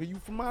motherfucker. You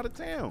from out of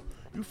town.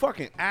 You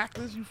fucking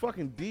actors. You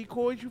fucking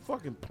decoys. You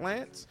fucking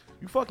plants.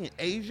 You fucking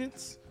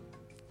agents.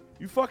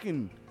 You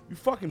fucking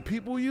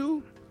people,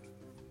 you.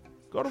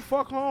 Go the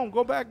fuck home.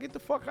 Go back. Get the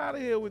fuck out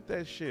of here with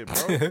that shit,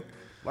 bro.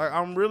 Like,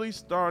 I'm really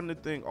starting to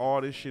think all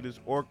this shit is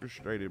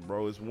orchestrated,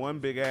 bro. It's one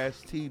big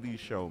ass TV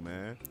show,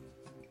 man.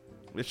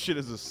 This shit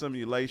is a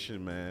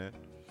simulation, man.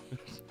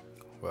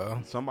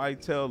 Well, somebody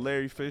tell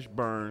Larry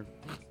Fishburne,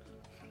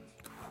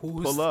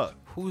 pull up.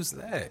 Who's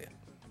that?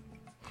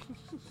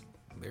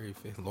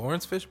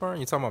 Lawrence Fishburne?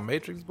 You talking about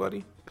Matrix,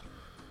 buddy?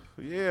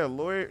 Yeah,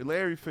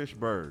 Larry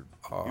Fishburne.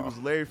 He was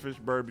Larry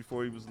Fishburne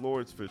before he was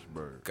Lawrence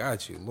Fishburne.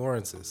 Got you.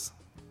 Lawrence's.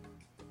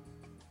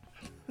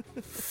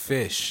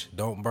 Fish,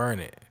 don't burn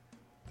it.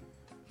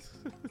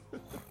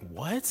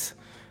 What?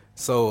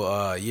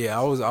 So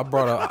yeah, I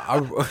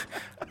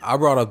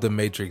brought up the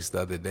Matrix the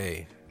other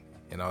day,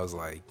 and I was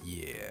like,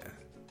 yeah,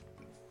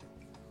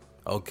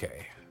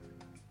 okay.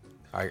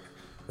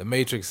 The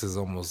Matrix is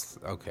almost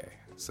okay.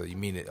 So you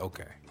mean it?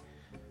 Okay.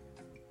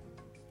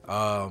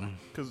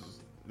 Cause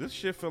this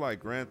shit feel like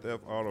Grand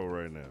Theft Auto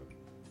right now.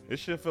 This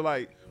shit feel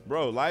like,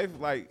 bro, life,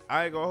 like,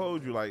 I ain't gonna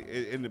hold you, like,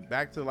 in the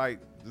back to like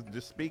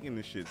just speaking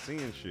this shit,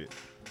 seeing shit.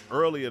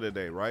 Earlier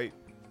today, right?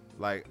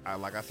 Like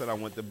I said, I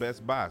went to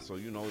Best Buy, so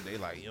they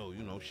like, yo,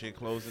 shit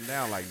closing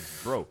down. Like,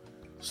 bro,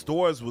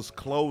 stores was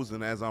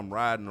closing as I'm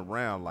riding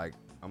around. Like,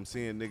 I'm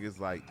seeing niggas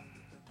like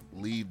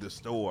leave the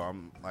store.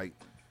 I'm like,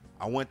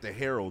 I went to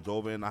Harold's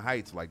over in the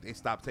Heights. Like, they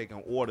stopped taking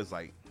orders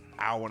like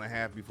hour and a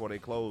half before they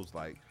closed.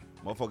 Like,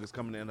 motherfuckers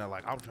coming in there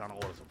like, I'm trying to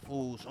order some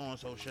food. So and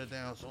so shut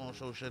down. So and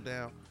so shut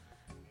down.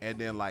 And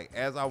then, like,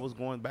 as I was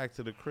going back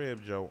to the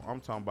crib, Joe, I'm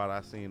talking about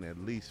I seen at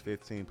least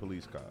 15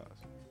 police cars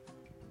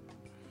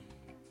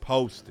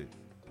posted.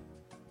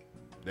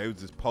 They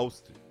was just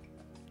posted.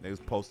 They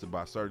was posted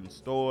by certain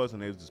stores,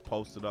 and they was just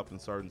posted up in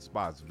certain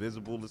spots,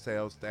 visible as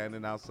hell,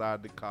 standing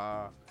outside the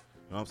car.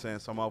 You know what I'm saying?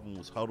 Some of them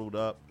was huddled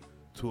up,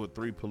 2 or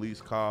 3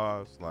 police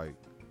cars. Like,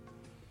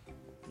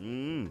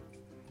 it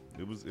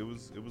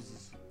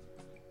was.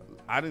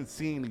 I didn't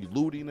see any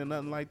looting or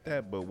nothing like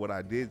that, but what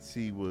I did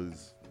see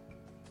was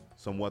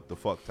some what the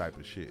fuck type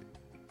of shit.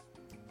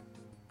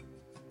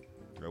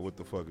 Like, what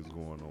the fuck is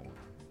going on?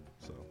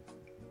 So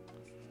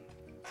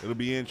it'll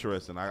be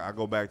interesting. I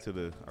go back to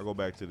the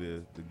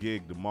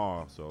gig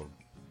tomorrow, so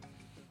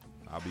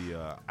I'll be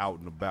out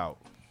and about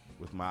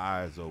with my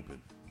eyes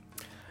open.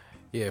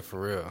 Yeah,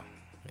 for real.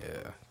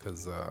 Yeah,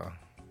 cause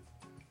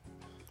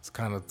it's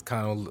kind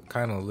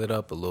of lit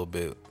up a little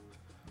bit.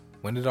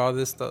 When did all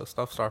this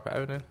stuff start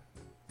happening?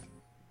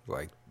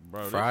 Like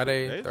Bro,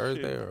 Friday,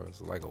 Thursday, or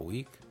was it like a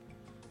week?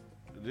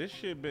 This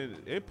shit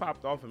it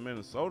popped off in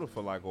Minnesota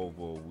for like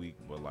over a week,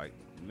 but like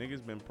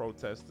niggas been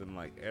protesting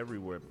like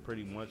everywhere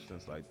pretty much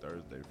since like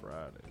Thursday,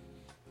 Friday.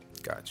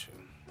 Gotcha.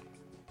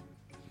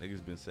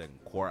 Niggas been setting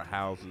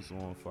courthouses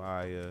on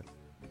fire.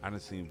 I done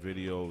seen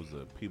videos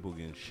of people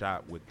getting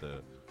shot with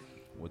the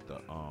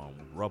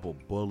rubber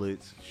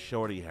bullets.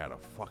 Shorty had a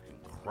fucking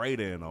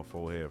crater in her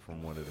forehead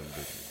from one of them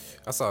bitches.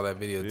 I saw that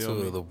video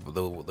too.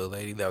 The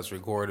lady that was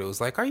recorded was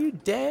like, "Are you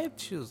dead?"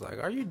 She was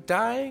like, "Are you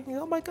dying?"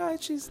 Oh my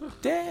God, she's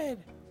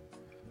dead.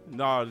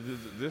 No,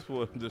 this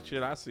was the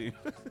shit I seen.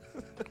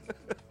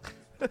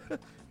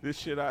 This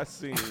shit I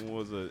seen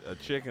was a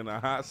chick in the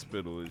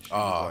hospital, and she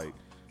was like,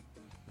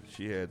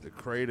 she had the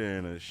crater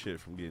in her shit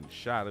from getting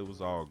shot. It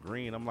was all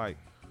green. I'm like,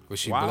 was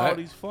she why black? all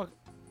these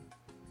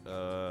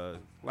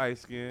light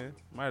skin?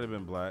 Might have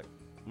been black.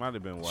 Might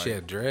have been white. She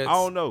had dreads. I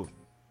don't know.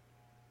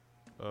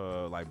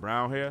 Like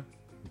brown hair.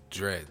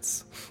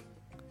 Dreads.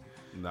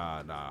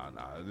 Nah.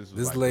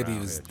 This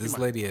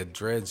lady had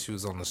dreads. She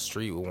was on the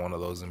street with one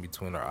of those in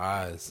between her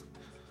eyes.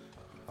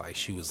 Like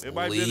she was leaking.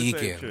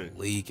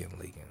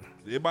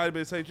 It might have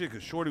been the same shit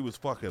because Shorty was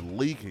fucking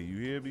leaking. You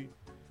hear me?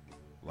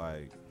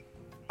 Like,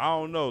 I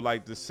don't know.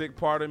 Like, the sick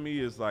part of me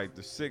is like,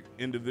 the sick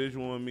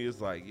individual in me is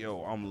like,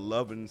 yo, I'm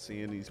loving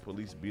seeing these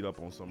police beat up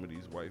on some of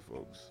these white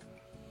folks.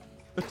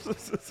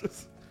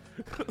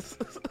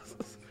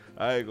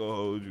 I ain't gonna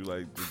hold you.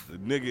 Like, the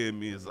nigga in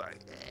me is like,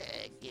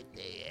 get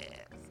their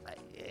ass. Like,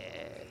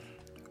 yeah.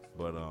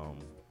 But,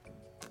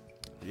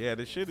 yeah,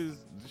 the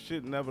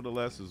shit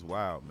nevertheless is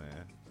wild,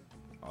 man.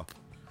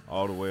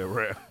 All the way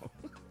around.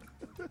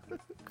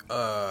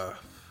 I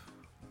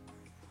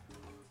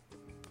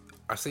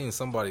seen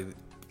somebody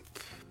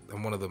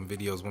in one of them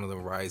videos, one of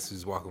them riots,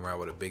 who's walking around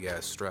with a big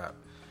ass strap.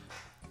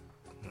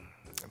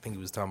 I think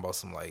he was talking about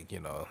some like,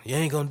 you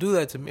ain't gonna do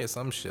that to me or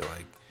some shit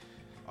like.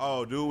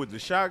 Oh, dude with the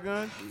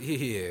shotgun?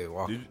 Yeah,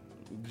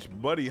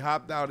 buddy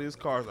hopped out his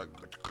car like,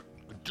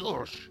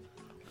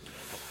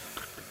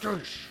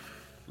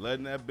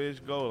 letting that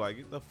bitch go. Like,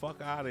 get the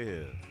fuck out of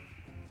here.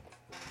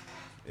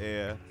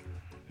 Yeah.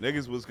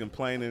 Niggas was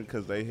complaining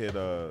because they hit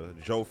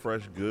Joe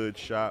Fresh Goods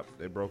shop.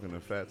 They broke in the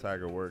Fat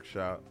Tiger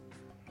workshop.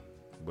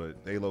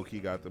 But they low-key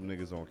got them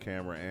niggas on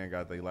camera and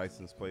got their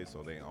license plate,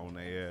 so they own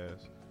their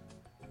ass.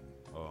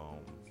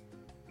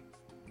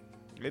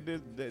 They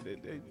did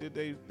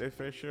they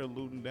fair share of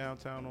looting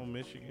downtown on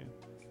Michigan.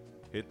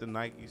 Hit the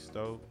Nike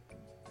store.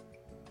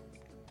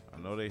 I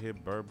know they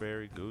hit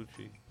Burberry,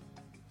 Gucci,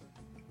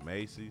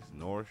 Macy's,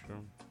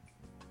 Nordstrom.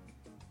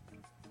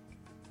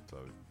 So,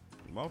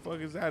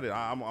 motherfuckers at it.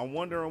 I'm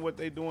wondering what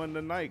they doing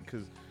tonight,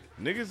 because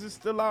niggas is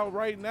still out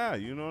right now.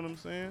 You know what I'm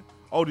saying?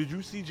 Oh, did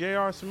you see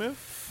J.R.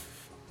 Smith?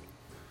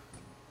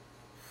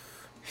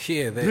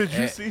 Yeah, did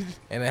you see?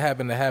 And it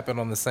happened to happen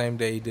on the same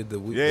day he did the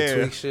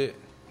tweak shit.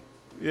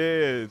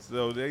 Yeah,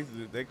 so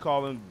they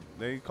calling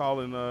May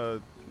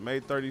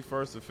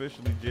 31st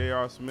officially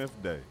J.R. Smith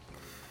Day.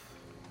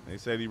 They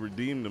said he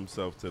redeemed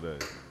himself today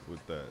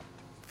with that.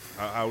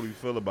 How do you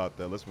feel about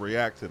that? Let's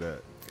react to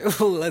that.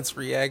 Let's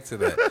react to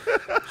that.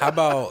 How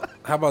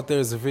about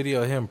there's a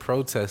video of him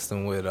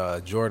protesting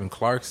with Jordan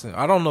Clarkson.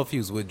 I don't know if he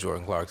was with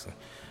Jordan Clarkson,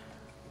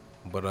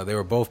 but they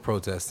were both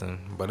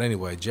protesting. But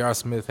anyway, J.R.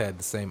 Smith had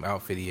the same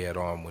outfit he had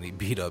on when he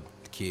beat up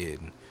the kid.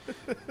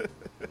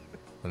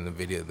 In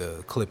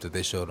the clip that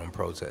they showed him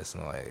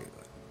protesting, like,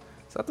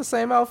 is that the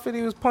same outfit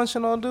he was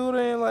punching on dude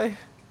in? Like,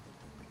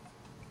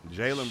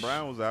 Jaylen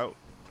Brown was out.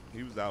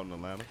 He was out in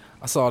Atlanta.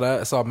 I saw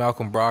that. I saw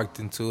Malcolm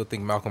Brogdon too. I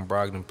think Malcolm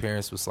Brogdon's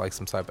parents was like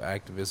some type of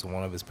activist, or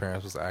one of his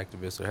parents was an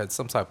activist, or had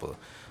some type of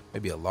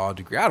maybe a law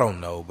degree. I don't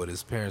know, but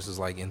his parents was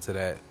like into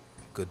that.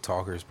 Good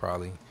talkers,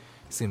 probably.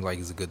 Seemed like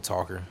he's a good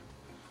talker.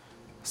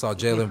 Saw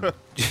Jaylen.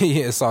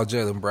 Yeah, saw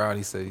Jaylen Brown.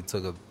 He said he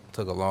took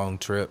a long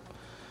trip.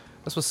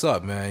 That's what's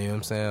up, man. You know what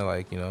I'm saying?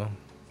 Like, do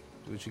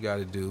what you got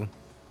to do.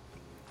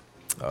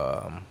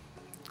 I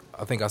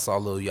think I saw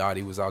Lil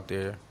Yachty was out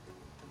there.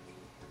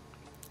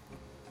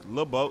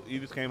 Lil Boat, he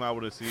just came out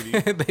with a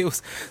CD.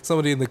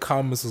 Somebody in the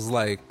comments was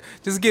like,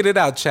 "Just get it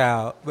out,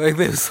 child." Like,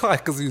 they was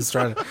like, because he was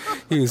trying to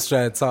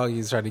talk, he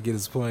was trying to get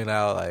his point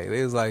out. Like,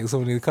 they was like,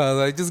 somebody in the comments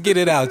like, "Just get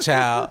it out,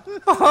 child."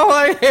 I'm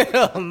like,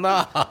 hell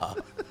nah.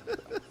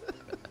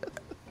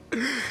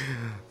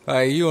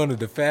 Like, you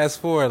wanted to fast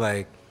forward,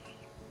 like.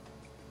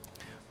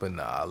 But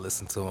nah,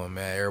 listen to him,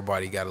 man.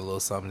 Everybody got a little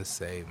something to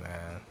say,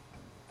 man.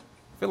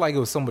 I feel like it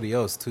was somebody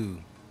else too.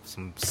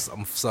 Some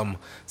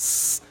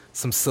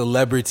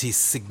celebrity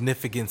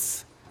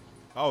significance.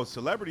 Oh,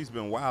 celebrities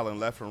been wilding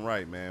left and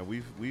right, man.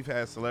 We've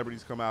had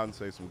celebrities come out and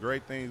say some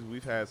great things.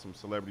 We've had some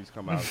celebrities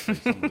come out and say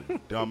some of the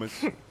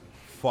dumbest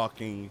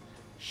fucking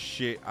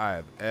shit I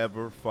have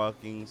ever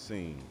fucking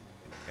seen.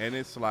 And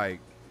it's like,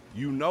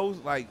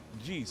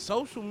 gee,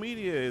 social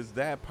media is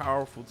that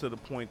powerful to the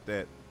point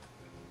that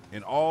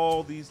in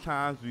all these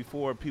times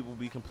before, people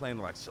be complaining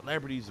like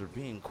celebrities are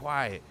being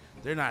quiet.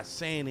 They're not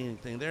saying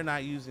anything. They're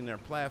not using their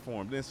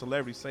platform. Then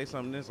celebrities say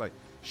something, and it's like,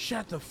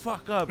 shut the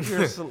fuck up.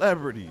 You're a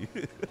celebrity.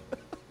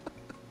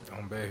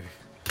 Oh, baby.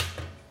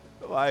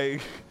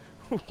 Like,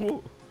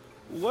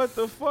 What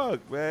the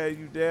fuck, man?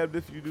 You damned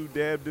if you do,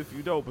 damned if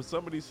you don't. But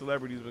some of these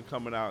celebrities been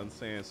coming out and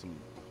saying some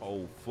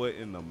whole foot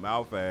in the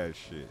mouth ass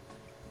shit.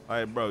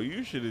 Like, bro,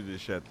 you should have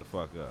just shut the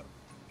fuck up.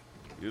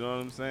 You know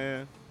what I'm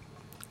saying?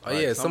 Oh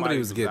Like, yeah, somebody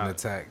was getting out,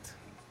 attacked.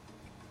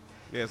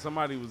 Yeah,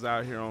 somebody was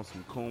out here on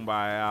some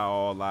kumbaya,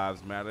 all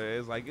lives matter.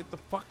 It's like, get the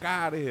fuck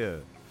out of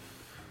here.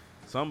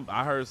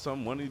 I heard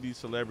one of these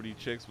celebrity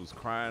chicks was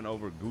crying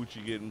over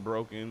Gucci getting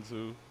broke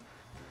into.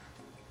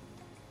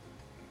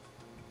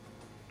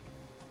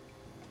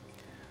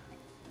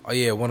 Oh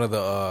yeah, one of the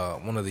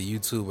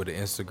YouTube or the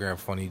Instagram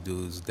funny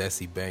dudes,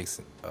 Desi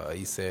Banks,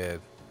 he said,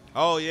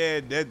 "Oh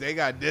yeah, they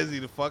got Desi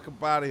the fuck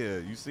up out of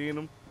here. You seen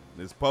him?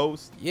 This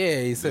post?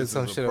 Yeah, he said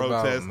some shit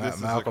about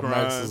Malcolm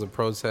X is a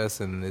protest,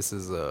 and this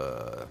is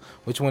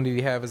which one did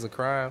he have as a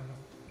crime?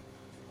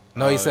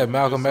 No, he said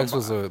Malcolm X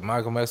was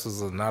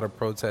not a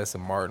protest,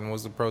 and Martin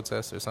was a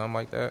protest or something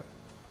like that.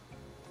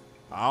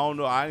 I don't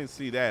know. I didn't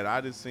see that.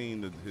 I just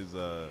seen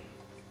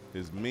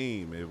his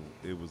meme.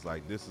 It was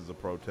like, this is a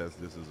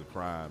protest, this is a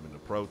crime, and the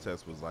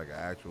protest was like an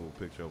actual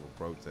picture of a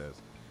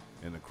protest,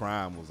 and the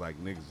crime was like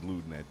niggas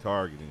looting at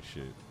Target and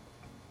shit.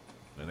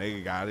 And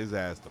they got his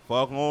ass the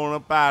fuck on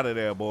up out of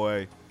there,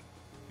 boy.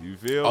 You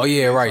feel? Oh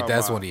yeah, right.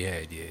 That's what he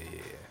had. Yeah.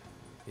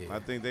 I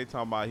think they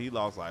talking about he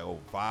lost like over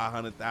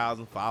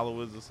 500,000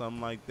 followers or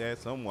something like that.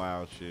 Some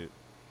wild shit.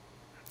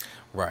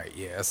 Right.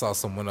 Yeah. I saw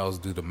someone else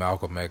do the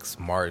Malcolm X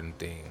Martin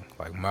thing.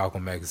 Like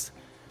Malcolm X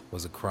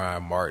was a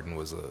crime, Martin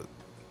was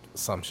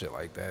some shit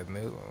like that. And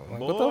they were like,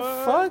 boy, what the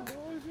fuck?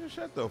 Boy, you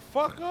shut the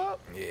fuck up.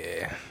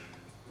 Yeah.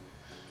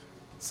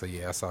 So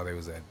yeah, I saw there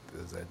was that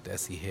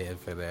Desi head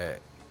for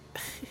that.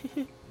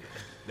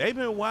 They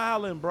been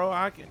wilding, bro.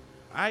 I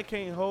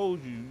can't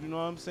hold you. You know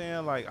what I'm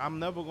saying? Like, I'm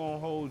never gonna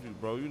hold you,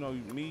 bro. You know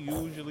me.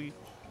 Usually,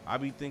 I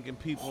be thinking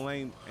people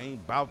ain't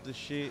about the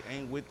shit,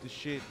 ain't with the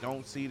shit,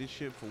 don't see the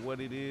shit for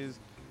what it is,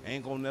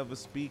 ain't gonna never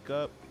speak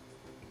up.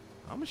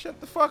 I'ma shut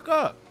the fuck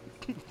up.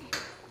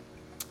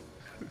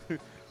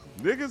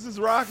 Niggas is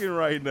rocking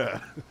right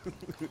now.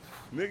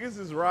 Niggas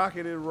is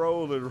rocking and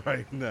rolling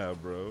right now,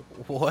 bro.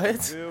 What? You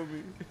feel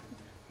me?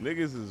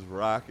 Niggas is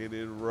rocking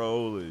and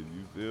rolling.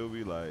 You feel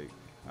me? Like,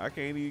 I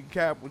can't even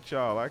cap with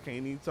y'all. I can't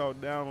even talk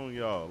down on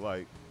y'all.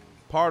 Like,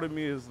 part of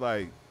me is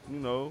like, you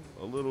know,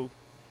 a little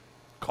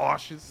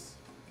cautious,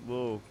 a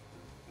little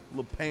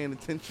paying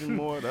attention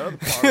more. The other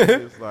part of me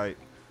is like,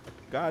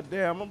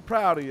 goddamn, I'm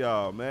proud of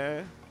y'all,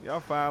 man.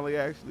 Y'all finally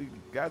actually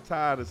got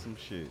tired of some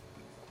shit.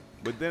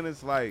 But then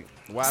it's like,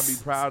 why be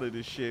proud of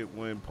this shit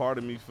when part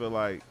of me feel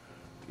like,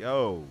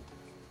 yo,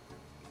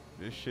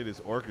 this shit is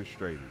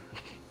orchestrated.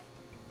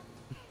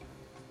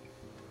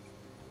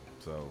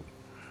 So,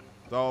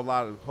 it's all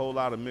whole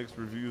lot of mixed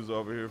reviews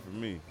over here for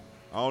me.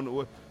 I don't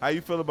know how you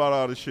feel about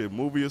all this shit.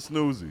 Movie or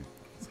snoozy?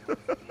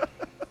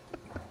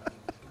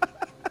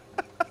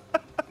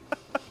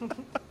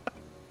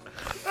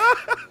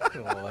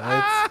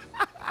 What?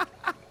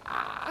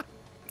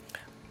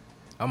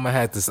 I'm gonna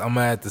have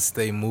to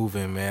stay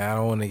moving, man. I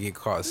don't want to get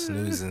caught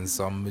snoozing,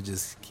 so I'm gonna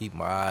just keep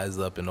my eyes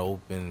up and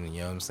open.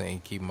 You know what I'm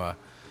saying? Keep my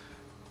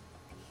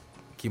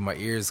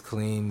ears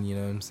clean. You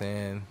know what I'm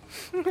saying?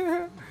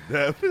 I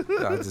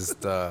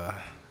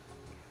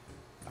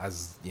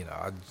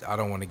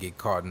don't want to get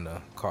caught in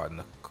the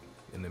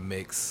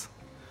mix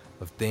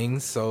of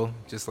things. So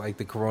just like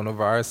the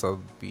coronavirus,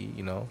 I'll be,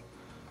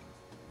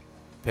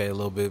 pay a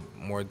little bit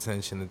more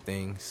attention to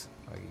things,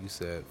 like you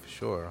said, for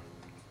sure.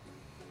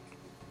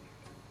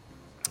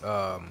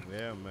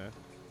 Yeah, man.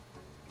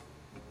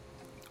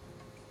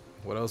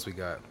 What else we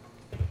got?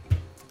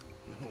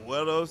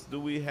 What else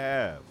do we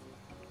have?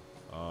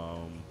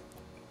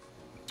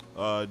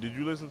 Did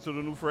you listen to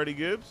the new Freddie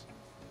Gibbs?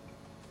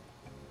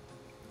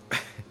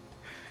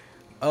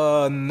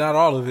 Not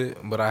all of it,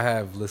 but I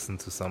have listened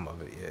to some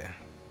of it, yeah.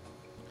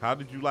 How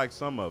did you like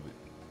some of it?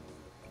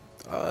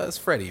 It's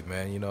Freddie,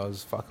 man. I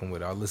was fucking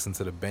with it. I listened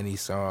to the Benny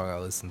song. I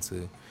listened to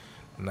the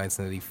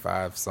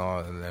 1985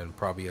 song, and then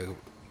probably a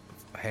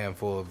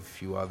handful of a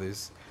few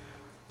others.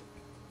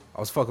 I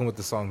was fucking with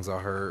the songs I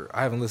heard.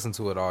 I haven't listened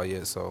to it all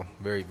yet, so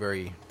very,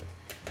 very,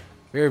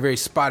 very, very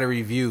spotty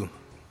review.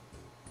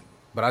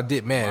 But I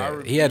did,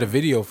 man. He had a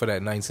video for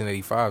that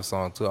 1985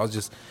 song too. I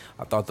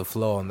thought the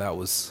flow on that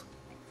was,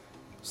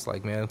 it's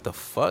like, man, what the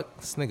fuck?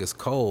 This nigga's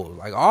cold.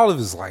 Like all of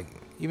his, like,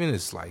 even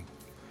his, like,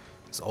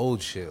 his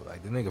old shit.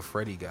 Like the nigga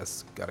Freddie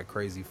got a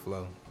crazy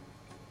flow.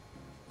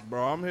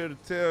 Bro, I'm here to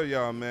tell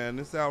y'all, man.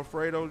 This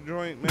Alfredo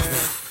joint, man.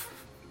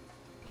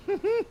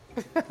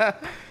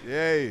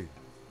 Yay.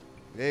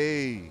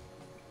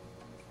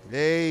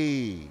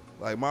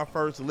 Like my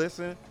first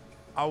listen,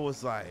 I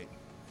was like,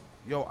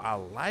 yo, I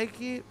like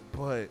it,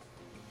 but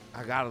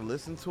I gotta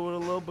listen to it a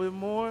little bit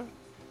more.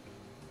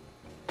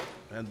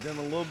 And then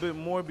a little bit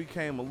more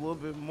became a little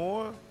bit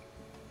more.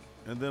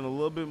 And then a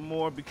little bit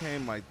more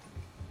became like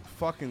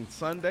fucking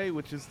Sunday,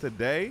 which is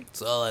today.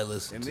 That's all I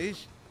listen to.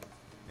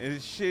 And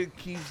this shit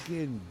keeps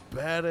getting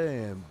better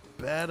and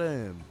better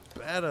and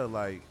better.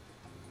 Like,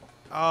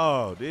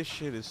 oh, this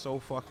shit is so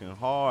fucking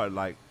hard.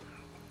 Like,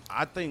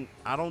 I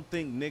don't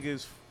think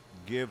niggas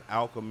give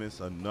Alchemist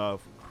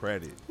enough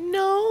credit.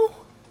 No.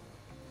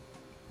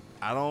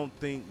 I don't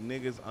think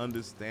niggas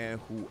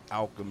understand who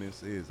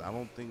Alchemist is. I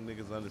don't think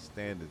niggas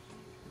understand it.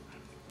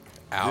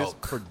 This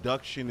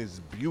production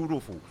is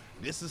beautiful.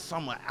 This is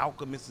some of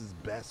Alchemist's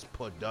best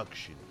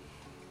production.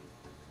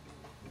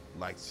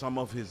 Like some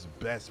of his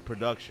best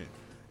production.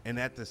 And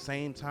at the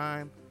same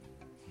time,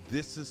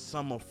 this is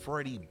some of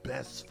Freddie's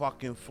best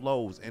fucking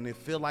flows. And it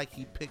feel like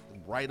he picked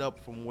right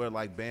up from where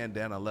like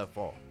Bandana left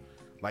off.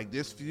 Like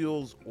this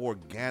feels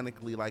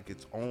organically like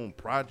its own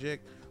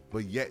project,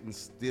 but yet and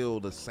still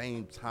the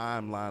same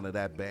timeline of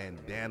that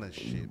Bandana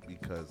shit.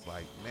 Because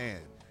like, man,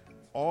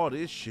 all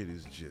this shit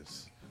is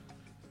just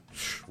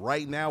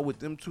right now with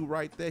them two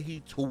right there,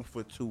 he 2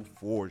 for 2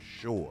 for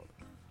sure.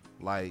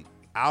 Like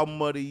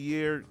album of the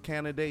year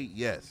candidate,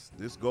 yes.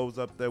 This goes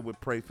up there with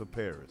Pray for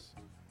Paris.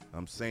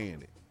 I'm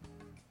saying it.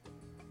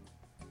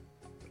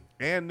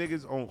 And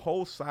niggas, on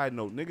whole side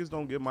note, niggas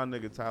don't give my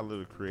nigga Tyler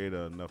the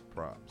Creator enough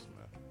props,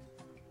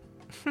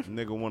 man.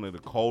 Nigga one of the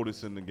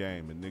coldest in the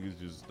game, and niggas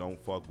just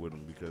don't fuck with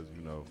him because,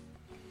 you know,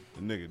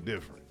 the nigga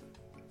different.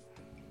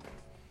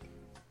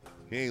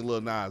 He ain't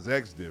Lil Nas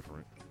X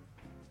different.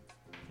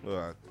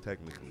 Well,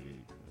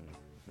 technically.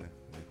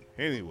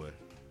 Anyway.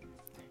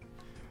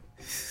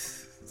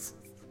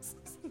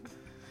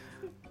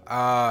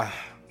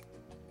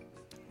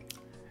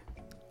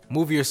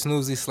 Movie or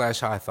snoozy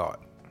 / high thought.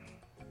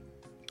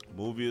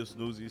 Movie or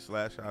snoozy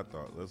 / high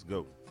thought. Let's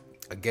go.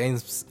 A game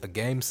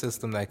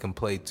system that can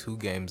play 2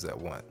 games at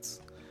once.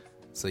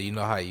 So you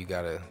know how you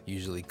gotta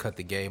usually cut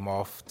the game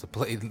off to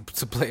play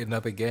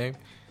another game,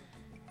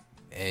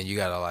 and you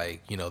gotta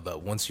like, you know,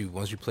 once you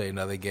play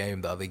another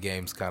game, the other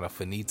game's kind of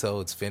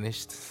finito. It's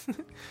finished.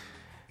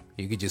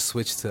 You could just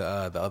switch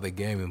to the other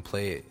game and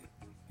play it,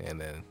 and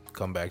then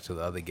come back to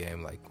the other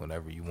game like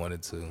whenever you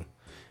wanted to.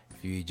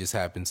 If you just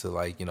happen to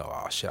like, you know,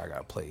 oh shit, I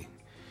gotta play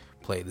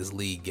this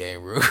league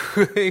game real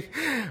quick.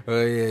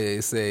 Oh yeah,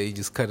 say you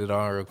just cut it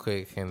on real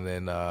quick, and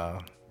then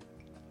and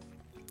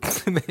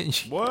then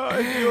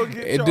you'll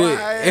get your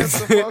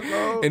ass the fuck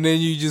on. And then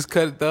you just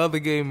cut the other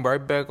game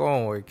right back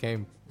on where it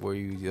came, where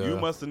you. You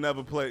must have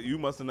never played. You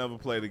must have never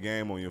played a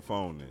game on your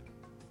phone then,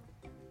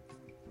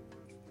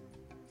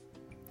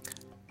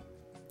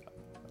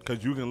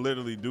 because you can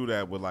literally do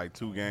that with like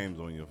 2 games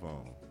on your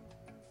phone.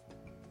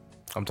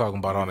 I'm talking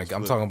about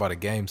I'm talking about a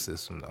game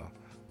system though.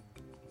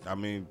 I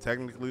mean,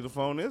 technically the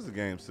phone is a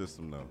game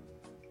system though.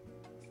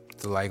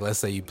 So like, let's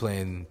say you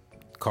playing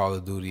Call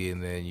of Duty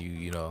and then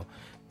you know,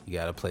 you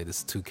gotta play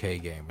this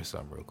 2K game or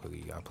something real quick.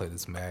 You gotta play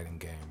this Madden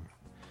game.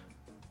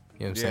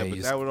 You know what I'm saying? Yeah,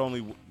 but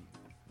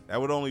that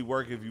would only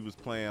work if you was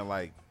playing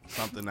like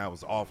something that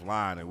was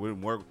offline. It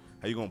wouldn't work.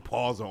 How you gonna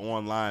pause an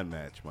online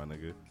match, my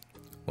nigga?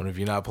 What if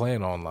you're not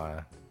playing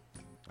online?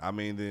 I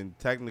mean, then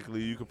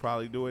technically you could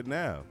probably do it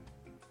now.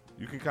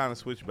 You can kind of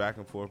switch back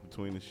and forth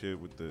between the shit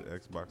with the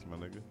Xbox, my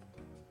nigga.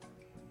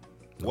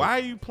 Nope. Why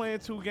are you playing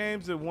 2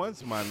 games at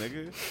once, my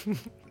nigga?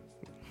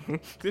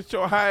 Get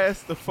your high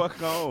ass the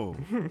fuck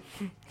on.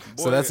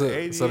 Boy, that's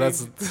a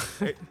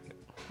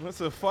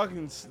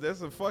fucking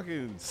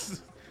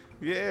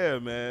yeah,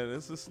 man.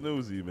 It's a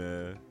snoozy,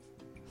 man.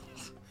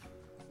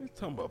 You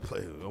talking about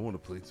playing? I want to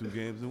play 2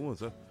 games at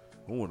once. I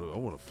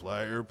want to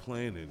fly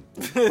airplane and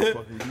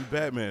fucking be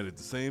Batman at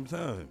the same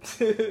time.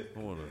 I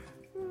want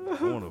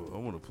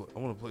to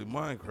play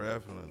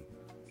Minecraft and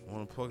I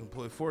want to fucking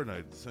play Fortnite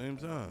at the same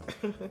time.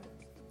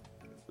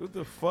 What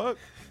the fuck?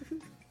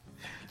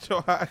 Get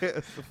your high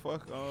ass the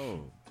fuck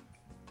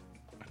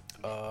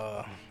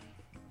on.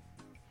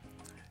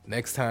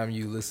 Next time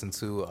you listen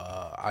to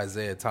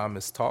Isaiah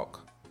Thomas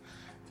talk,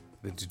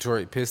 the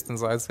Detroit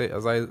Pistons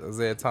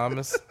Isaiah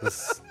Thomas,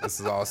 this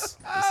is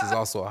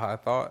also a high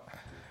thought.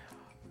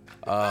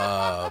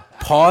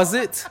 Pause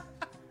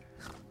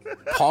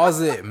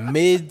it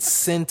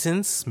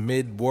mid-sentence,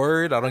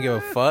 mid-word. I don't give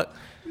a fuck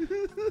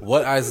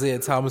what Isaiah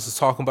Thomas was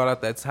talking about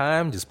at that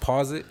time. Just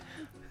pause it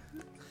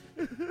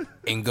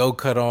and go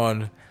cut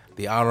on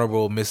the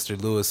Honorable Mr.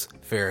 Louis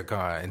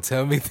Farrakhan and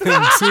tell me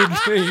them 2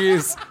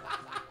 niggas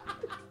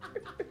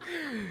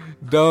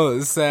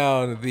don't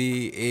sound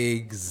the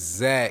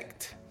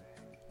exact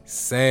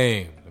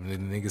same. The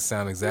niggas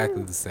sound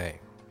exactly the same.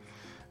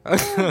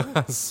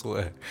 I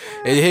swear.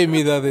 It hit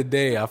me the other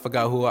day. I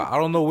forgot who. I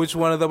don't know which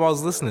one of them I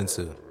was listening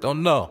to.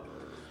 Don't know.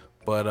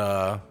 But,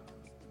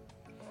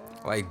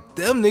 like,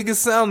 them niggas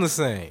sound the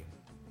same.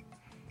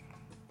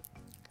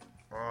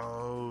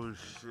 Oh,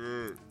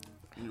 shit.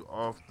 You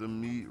off the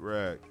meat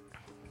rack.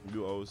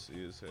 You OC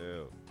as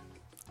hell.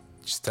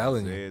 Just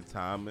telling you. Isaiah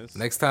Thomas.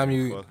 Next time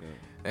you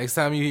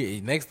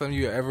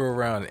ever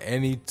around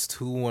any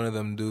one of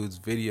them dudes'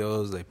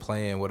 videos, they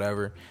playing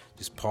whatever,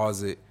 just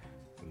pause it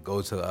and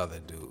go to the other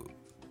dude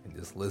and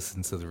just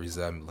listen to the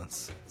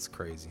resemblance. It's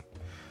crazy.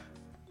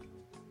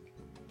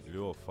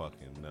 You're a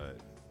fucking nut.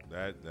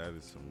 That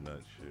is some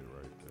nut shit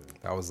right there.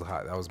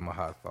 That was my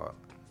hot thought.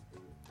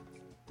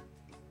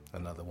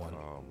 Another one.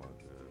 Oh my god.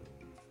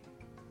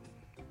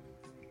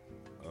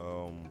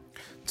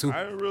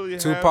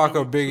 Tupac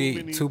or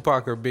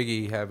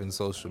Biggie having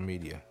social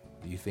media.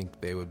 Do you think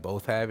they would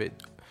both have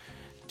it?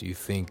 Do you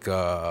think? Do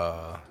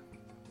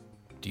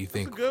you That's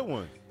think? a good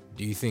one.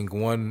 Do you think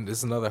one? This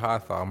is another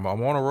hot thought. I'm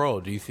on a roll.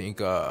 Do you think?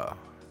 Do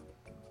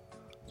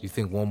you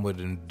think one would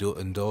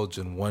indulge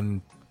in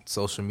one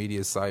social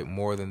media site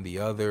more than the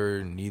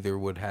other? Neither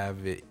would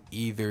have it.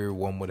 Either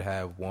one would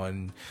have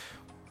one.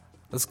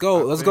 Let's go.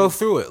 Let's go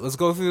through it. Let's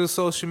go through the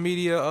social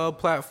media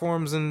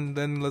platforms, and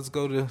then let's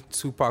go to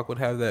Tupac would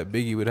have that,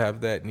 Biggie would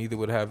have that, neither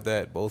would have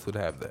that, both would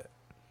have that.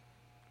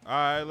 All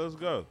right, let's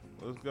go.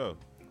 Let's go.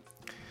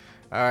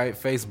 All right,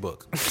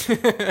 Facebook.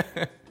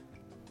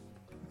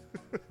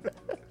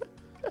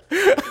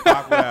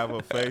 Pac would have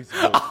a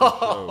Facebook for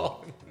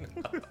sure.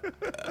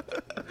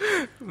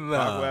 Pac would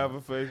have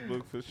a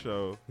Facebook for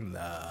sure.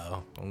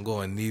 No, I'm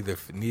going neither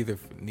for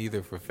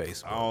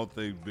Facebook. I don't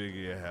think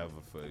Biggie would have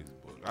a Facebook.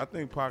 I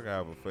think Pac would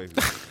have a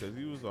Facebook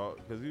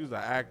because he was an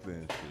actor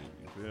and shit.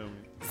 You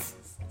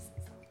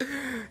feel me?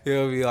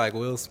 He'll be like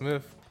Will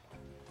Smith.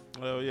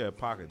 Well, yeah,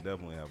 Pac would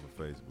definitely have a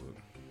Facebook.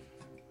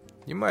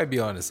 You might be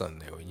onto something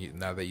there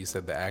now that you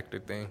said the actor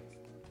thing.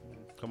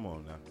 Come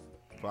on now,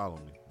 follow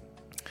me.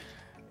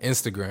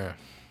 Instagram.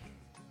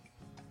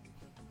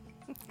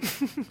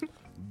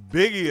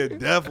 Biggie would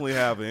definitely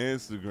have an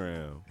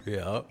Instagram.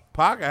 Yeah.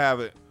 Pac would have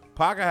it.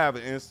 Pac could have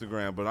an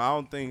Instagram, but I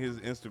don't think his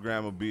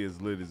Instagram will be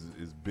as lit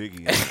as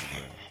Biggie's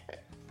Instagram.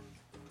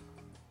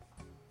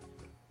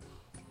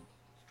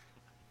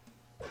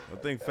 I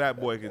think Fat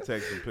Boy can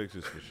take some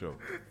pictures for sure.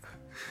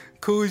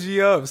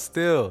 Coogee up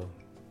still.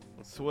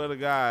 I swear to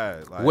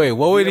God. Like, Wait,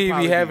 what would he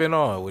probably be having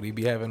on? Would he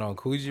be having on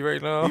Coogee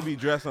right now? He be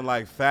dressing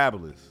like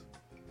Fabulous.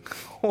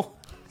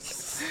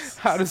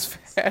 How does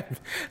Fab?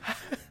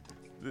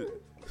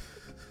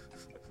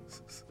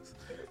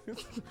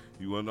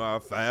 You want to know how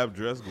Fab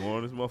dressed? Go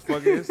on his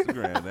motherfucking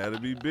Instagram.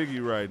 That'd be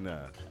Biggie right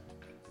now.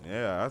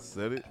 Yeah, I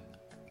said it.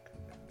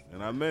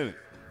 And I meant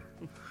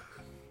it.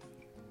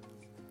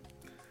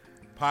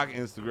 Pac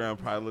Instagram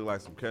probably look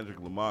like some Kendrick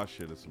Lamar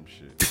shit or some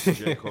shit.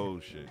 J. Cole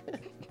shit.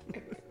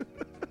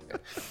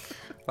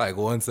 Like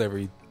once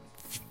every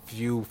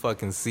few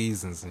fucking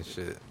seasons and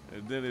shit.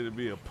 And then it'd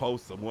be a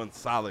post of one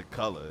solid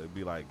color. It'd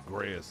be like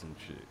gray or some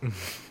shit.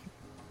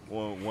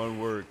 one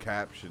word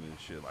caption and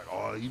shit. Like,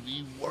 oh,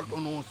 he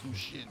working on some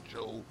shit,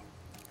 Joe.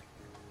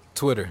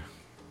 Twitter.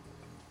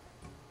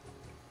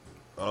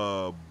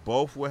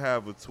 Both would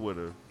have a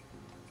Twitter.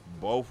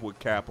 Both would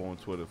cap on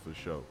Twitter for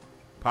sure.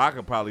 Pac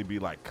could probably be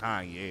like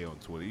Kanye on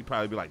Twitter. He'd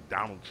probably be like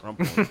Donald Trump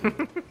on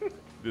Twitter.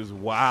 Just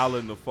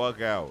wilding the fuck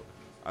out.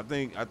 I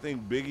think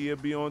Biggie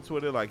would be on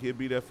Twitter. Like, he'd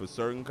be there for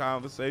certain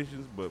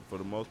conversations, but for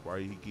the most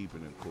part, he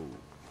keeping it cool.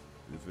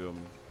 You feel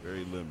me?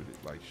 Very limited.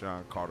 Like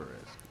Sean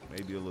Carter-esque.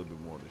 Maybe a little bit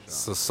more than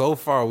Sean. So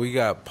far, we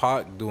got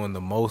Pac doing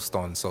the most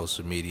on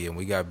social media, and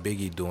we got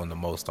Biggie doing the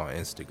most on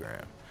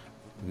Instagram.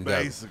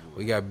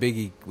 We got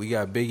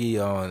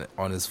Biggie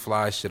on his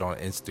fly shit on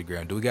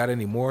Instagram. Do we got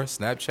any more?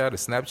 Snapchat?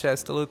 Is Snapchat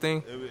still a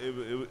thing?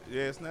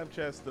 Yeah,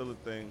 Snapchat's still a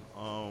thing.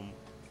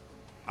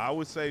 I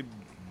would say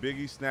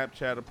Biggie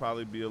Snapchat would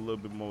probably be a little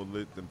bit more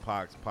lit than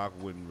Pac's. Pac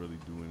wouldn't really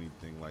do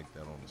anything like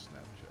that on the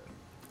Snapchat.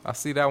 I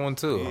see that one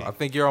too. Yeah. I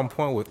think you're on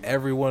point with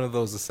every one of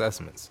those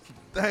assessments.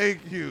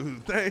 Thank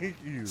you.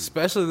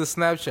 Especially the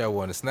Snapchat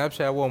one. The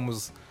Snapchat one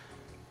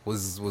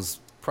was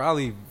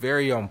probably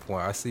very on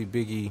point. I see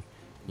Biggie,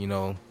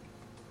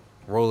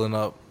 rolling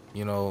up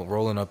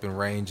in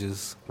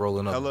ranges,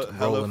 rolling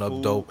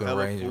up dope in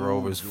Range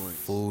Rovers,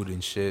 food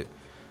and shit.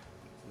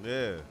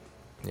 Yeah.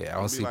 Yeah, I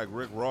don't see like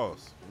Rick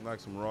Ross. Like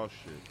some Ross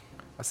shit.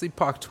 I see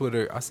Pac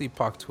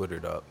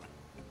Twittered up.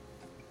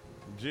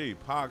 Gee,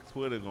 Pac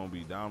Twitter gonna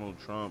be Donald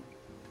Trump,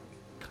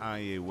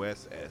 Kanye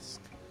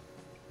West-esque.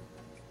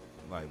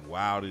 Like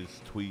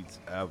wildest tweets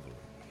ever.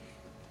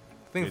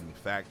 Getting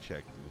fact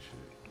checked and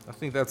shit. I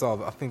think that's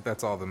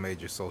all the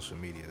major social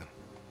media.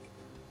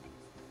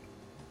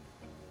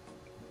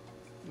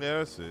 Yeah,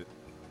 that's it.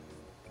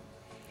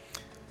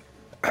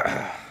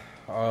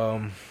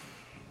 I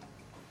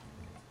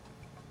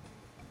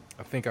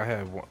think I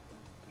have one.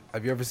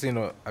 Have you ever seen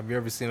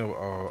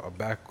a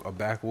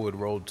backwood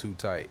rolled too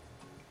tight?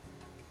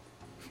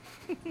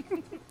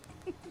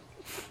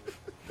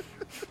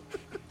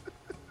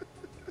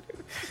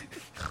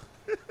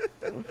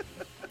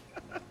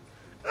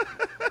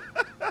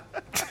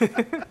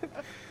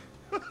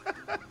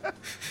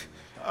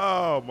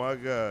 Oh my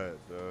God,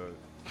 dog.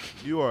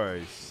 You are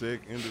a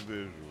sick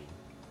individual.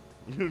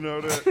 You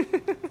know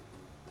that?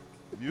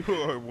 You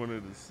are one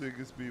of the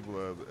sickest people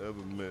I've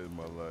ever met in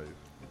my life.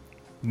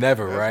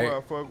 Never, That's right? why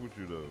I fuck with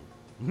you though.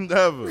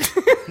 Never.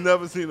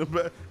 Never seen a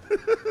back.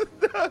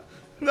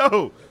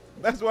 No.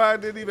 That's why I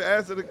didn't even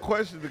answer the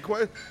question.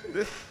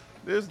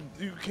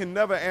 You can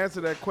never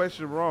answer that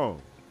question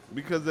wrong.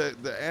 Because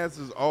the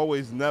answer is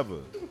always never.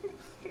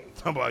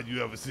 Talking about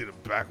you ever see the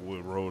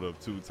backwood rolled up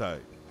too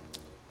tight.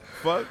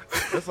 Fuck.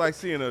 That's like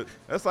seeing a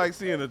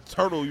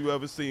turtle you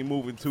ever seen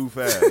moving too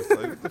fast.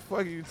 Like, what the fuck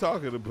are you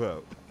talking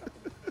about?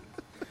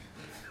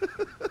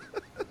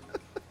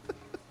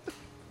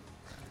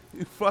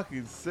 You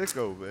fucking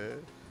sicko,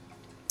 man.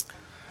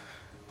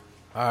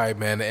 All right,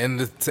 man.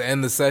 To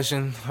end the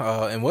session.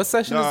 And what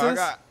session No, is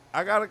this?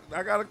 I got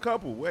a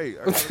couple. Wait,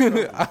 I got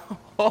a couple.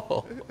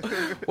 Oh,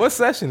 what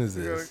session is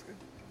this?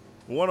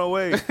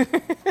 108.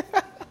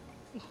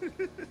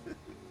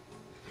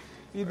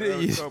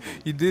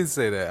 You did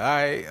say that. All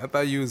right. I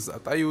thought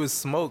you was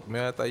smoked,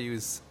 man. I thought you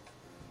was.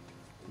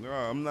 No,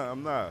 I'm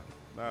not.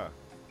 Nah.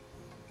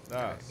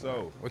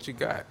 So What you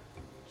got?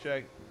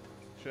 check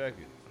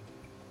it.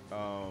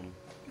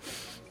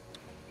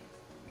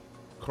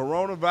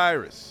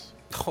 Coronavirus.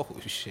 Oh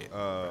shit.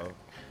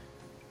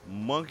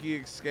 Monkey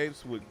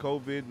escapes with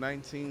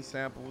COVID-19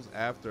 samples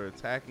after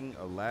attacking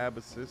a lab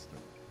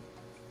assistant.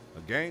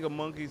 A gang of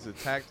monkeys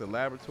attacked a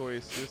laboratory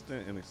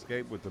assistant and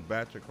escaped with a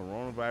batch of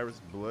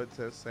coronavirus blood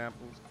test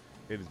samples,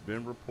 it has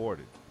been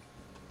reported.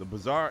 The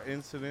bizarre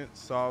incident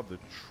saw the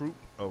troop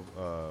of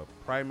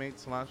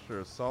primates launch their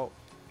assault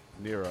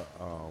near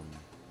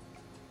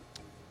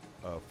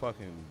a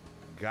fucking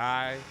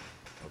guy,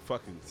 a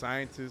fucking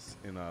scientist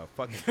in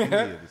fucking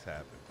India. This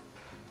happened.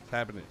 It's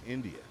happened in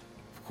India.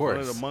 Of course.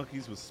 One of the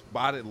monkeys was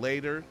spotted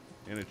later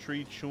in a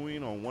tree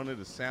chewing on one of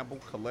the sample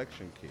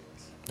collection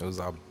kits. It was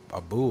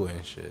Abu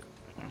and shit.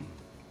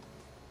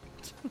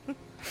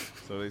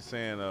 So they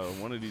saying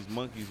one of these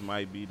monkeys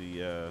might be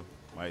the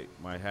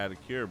might have the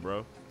cure,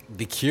 bro.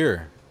 The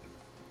cure.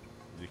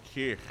 The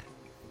cure.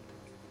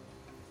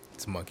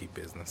 It's monkey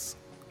business.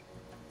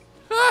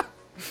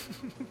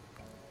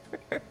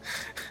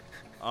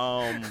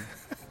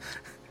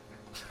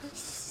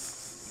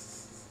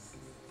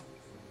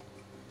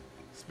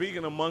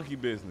 Speaking of monkey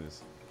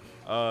business,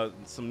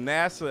 some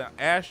NASA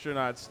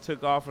astronauts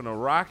took off in a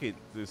rocket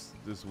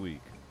this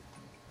week.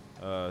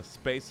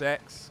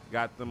 SpaceX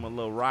got them a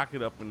little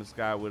rocket up in the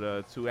sky with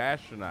 2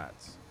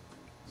 astronauts.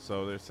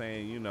 So they're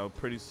saying,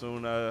 pretty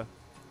soon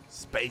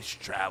space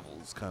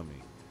travel's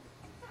coming.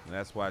 And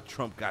that's why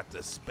Trump got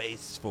the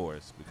Space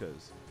Force,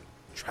 because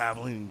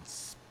traveling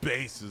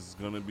space is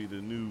going to be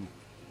the new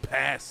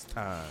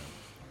pastime.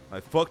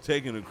 Like, fuck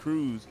taking a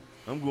cruise.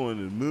 I'm going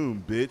to the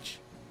moon, bitch.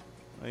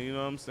 Like, you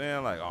know what I'm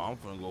saying? Like, I'm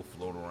going to go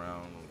float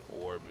around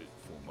in orbit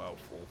for about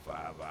 4 or 5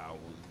 hours.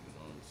 You know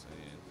what I'm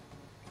saying?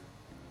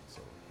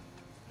 So,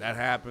 that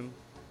happened.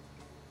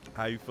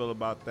 How you feel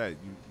about that?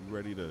 You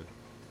ready to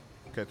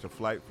catch a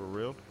flight for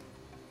real?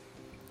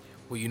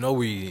 Well,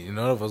 none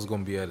of us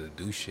gonna be able to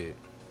do shit.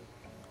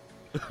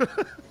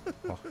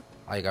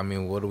 Like, I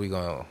mean, what are we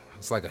gonna?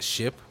 It's like a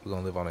ship. We're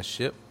gonna live on a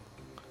ship.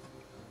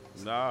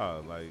 Nah,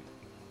 like,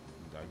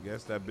 I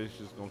guess that bitch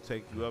just gonna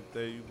take you up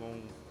there. You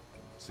gonna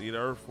see the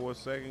earth for a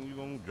second. You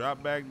gonna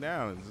drop back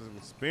down. It's an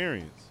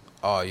experience.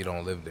 Oh, you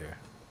don't live there.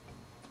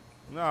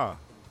 Nah.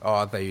 Oh,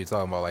 I thought you were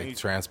talking about like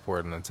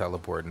transporting and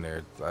teleporting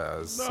there.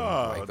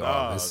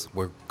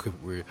 We're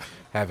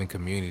having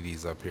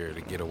communities up here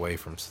to get away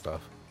from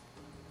stuff.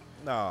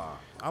 Nah,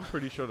 I'm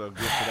pretty sure they'll get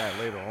to that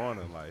later on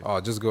in life. Oh,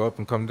 just go up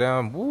and come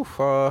down. Woof.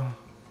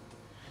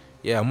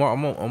 Yeah,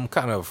 I'm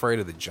kind of afraid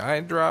of the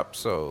giant drop.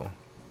 So.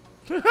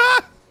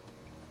 Well,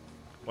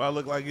 I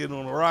look like getting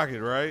on a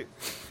rocket, right?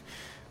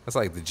 That's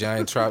like the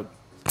giant drop.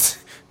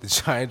 The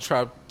giant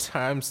drop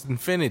times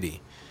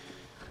infinity.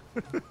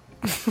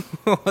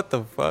 What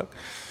the fuck?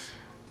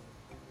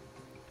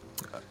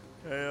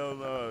 Hell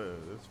no,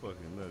 that's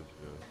fucking nuts,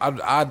 yo.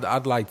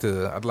 I'd like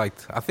to.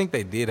 I think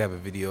they did have a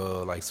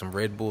video of like some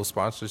Red Bull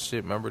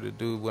sponsorship. Remember the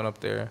dude went up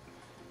there?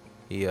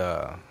 He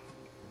I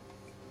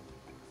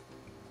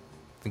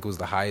think it was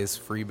the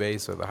highest free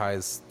base or the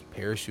highest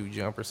parachute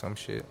jump or some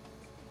shit.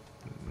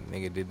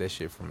 Nigga did that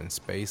shit from in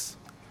space.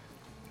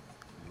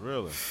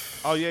 Really?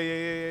 Oh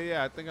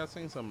yeah. I think I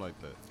seen something like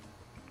that.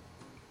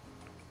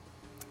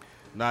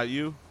 Not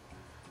you?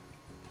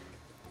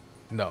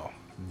 No.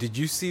 Did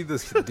you see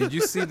this? Did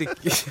you see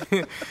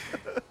the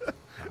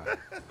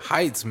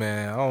heights,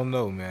 man? I don't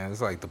know, man.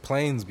 It's like the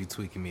planes be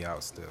tweaking me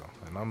out still,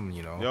 and I'm,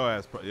 Your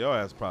ass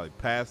probably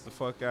passed the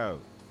fuck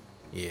out.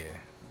 Yeah.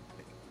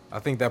 I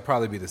think that'd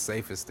probably be the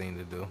safest thing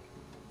to do.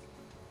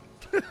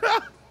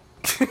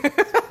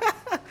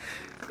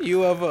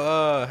 You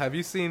ever have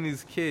you seen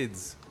these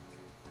kids?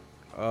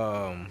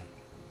 On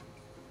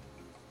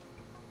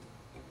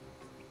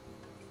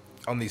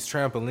these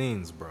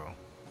trampolines, bro.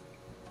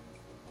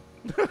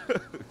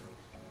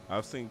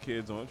 I've seen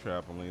kids on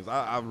trampolines.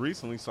 I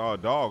recently saw a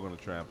dog on a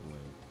trampoline.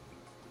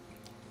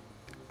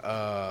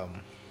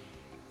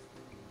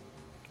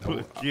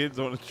 Kids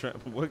on the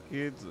trampoline. What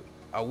kids?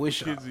 What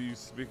kids do you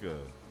speak of?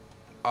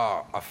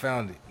 Oh, I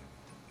found it.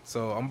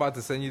 So I'm about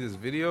to send you this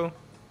video.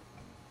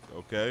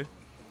 Okay.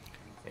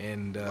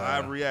 And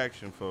live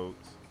reaction,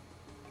 folks.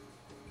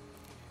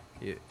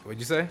 Yeah. What'd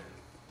you say?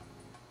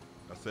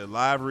 I said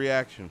live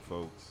reaction,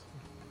 folks.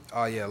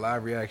 Oh yeah,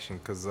 live reaction.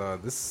 Cause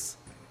this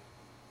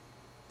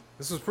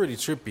was pretty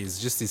trippy. It's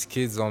just these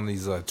kids on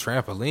these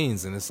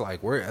trampolines, and it's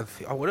like,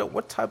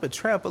 what type of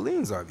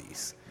trampolines are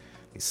these?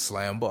 These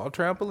slam ball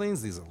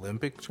trampolines? These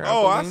Olympic trampolines?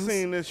 Oh, I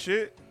seen this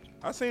shit.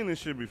 I seen this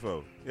shit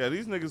before. Yeah,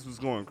 these niggas was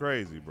going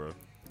crazy, bro.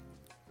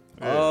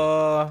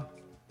 Yeah.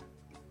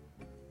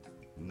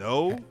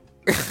 No.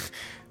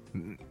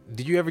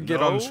 Did you ever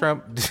get on the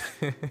tramp?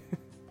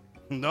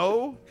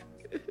 No.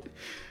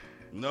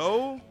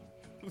 No.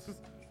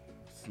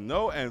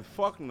 No and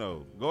fuck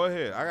no. Go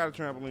ahead. I got a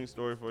trampoline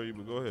story for you,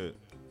 but go ahead.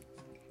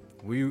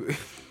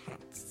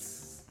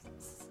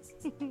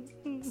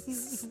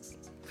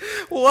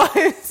 What?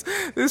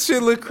 This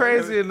shit look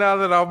crazier now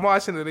that I'm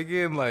watching it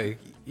again, like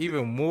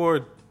even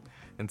more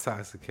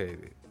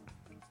intoxicated.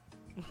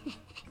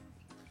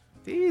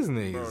 These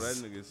niggas. Bro,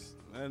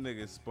 that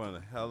nigga spun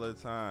a hell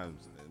of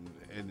times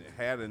and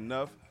had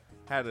enough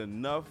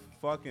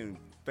fucking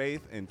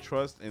faith and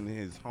trust in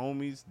his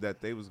homies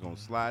that they was gonna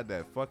slide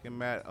that fucking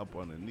mat up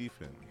underneath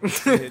him. He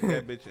hit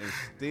that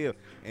bitch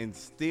and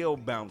still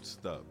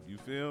bounced up. You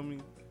feel me?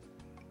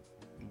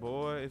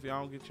 Boy, if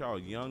y'all don't get y'all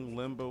young,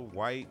 limber,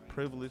 white,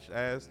 privileged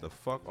ass the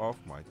fuck off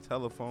my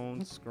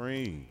telephone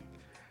screen.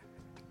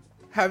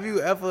 Have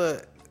you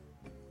ever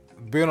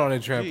been on a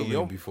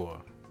trampoline Gee,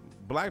 before?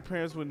 Black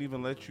parents wouldn't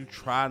even let you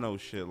try no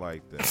shit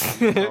like that.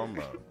 What you talking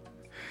about?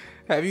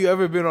 Have you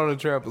ever been on a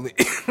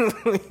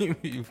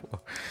trampoline before?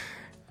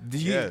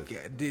 Yes.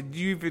 Did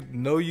you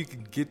even know you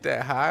could get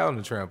that high on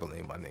the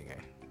trampoline, my nigga?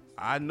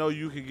 I know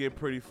you could get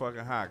pretty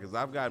fucking high because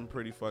I've gotten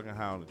pretty fucking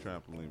high on the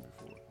trampoline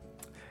before.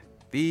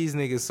 These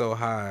niggas so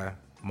high,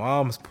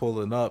 mom's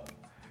pulling up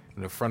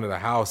in the front of the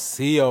house,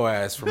 see your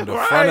ass from the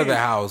front of the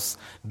house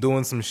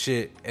doing some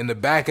shit. In the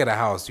back of the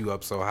house, you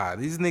up so high.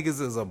 These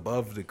niggas is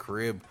above the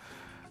crib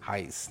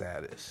height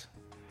status.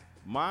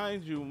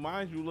 Mind you,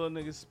 little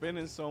nigga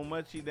spinning so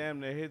much he damn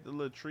near hit the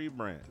little tree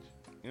branch.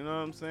 You know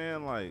what I'm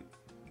saying? Like,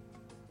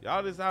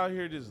 y'all just out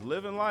here just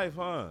living life,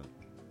 huh?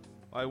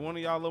 Like, one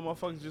of y'all little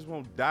motherfuckers just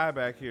won't die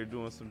back here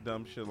doing some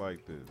dumb shit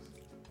like this.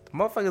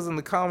 Motherfuckers in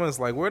the comments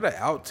like, where the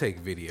outtake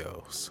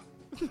videos?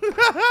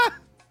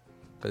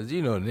 Cause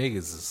you know niggas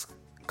is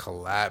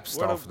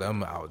collapsed off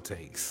them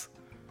outtakes.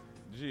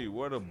 Gee,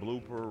 what a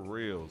blooper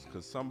reels?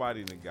 Cause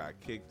somebody that got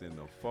kicked in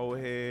the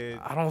forehead.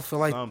 I don't feel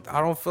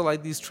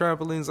like these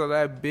trampolines are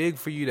that big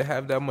for you to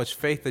have that much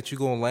faith that you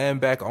gonna land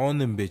back on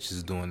them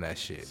bitches doing that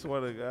shit.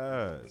 Swear to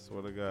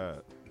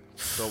God.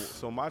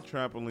 So my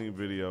trampoline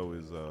video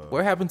is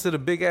what happened to the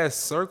big ass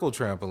circle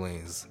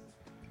trampolines?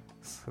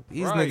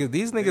 These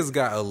niggas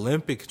got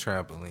Olympic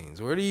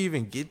trampolines. Where do you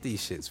even get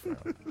these shits from?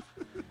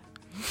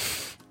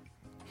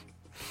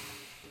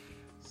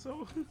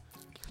 So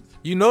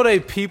you know they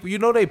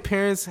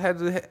parents had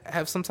to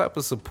have some type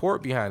of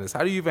support behind this.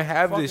 How do you even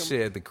have this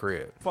shit at the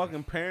crib?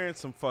 Fucking parents,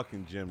 some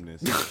fucking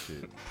gymnasts and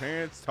shit.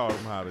 Parents taught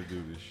them how to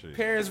do this shit.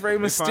 Parents Rey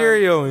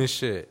Mysterio and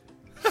shit.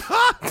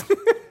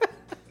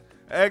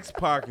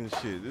 X-Pac and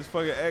shit. This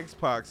fucking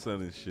X-Pac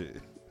son and shit.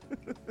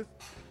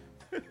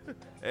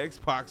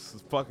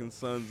 X-Pac's fucking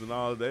sons and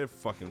all their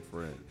fucking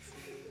friends.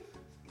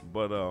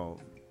 But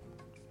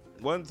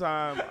one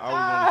time I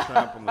was on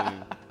a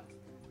trampoline.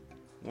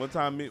 One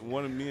time me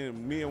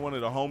and one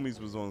of the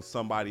homies was on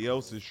somebody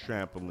else's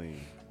trampoline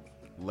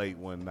late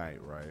one night,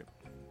 right?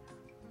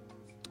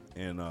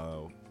 And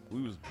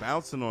we was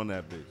bouncing on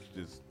that bitch,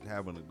 just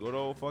having a good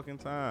old fucking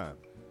time.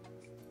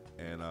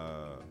 And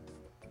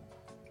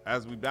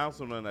as we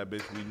bounced on that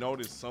bitch, we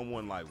noticed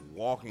someone like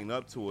walking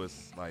up to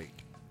us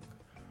like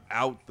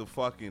out the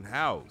fucking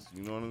house.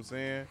 You know what I'm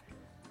saying?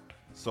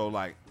 So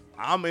like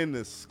I'm in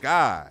the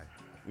sky,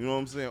 you know what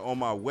I'm saying, on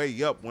my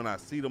way up when I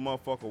see the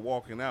motherfucker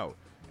walking out.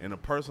 And the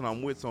person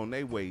I'm with's on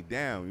their way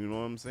down, you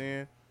know what I'm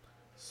saying?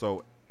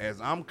 So as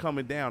I'm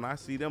coming down, I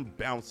see them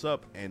bounce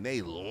up and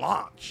they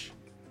launch.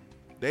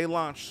 They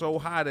launch so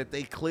high that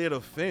they clear the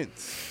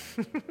fence.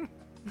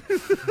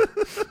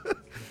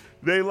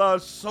 They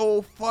launch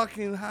so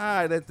fucking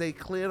high that they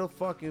clear the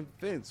fucking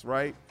fence,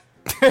 right?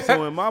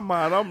 So in my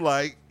mind, I'm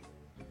like,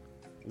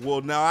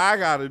 well, now I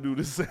gotta do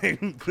the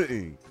same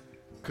thing.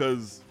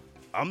 Cause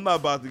I'm not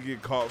about to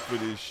get caught for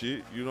this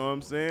shit. You know what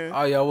I'm saying?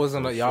 Oh, y'all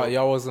wasn't at your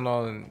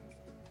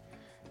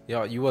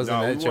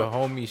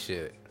homie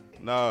shit.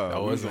 No,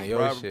 that wasn't your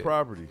private shit.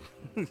 Property.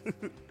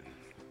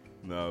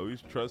 No, we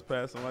was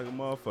trespassing like a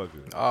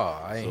motherfucker. Oh,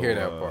 I didn't hear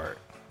that part.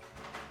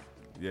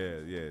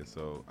 Yeah.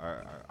 So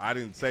I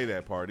didn't say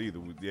that part either.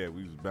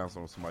 We was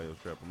bouncing on somebody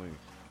else's trampoline.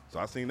 So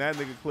I seen that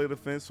nigga clear the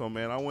fence. So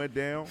man, I went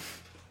down.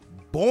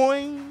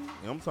 Boing!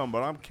 And I'm talking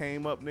about I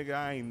came up, nigga.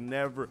 I ain't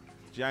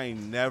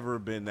never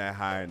been that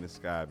high in the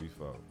sky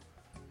before.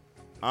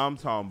 I'm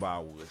talking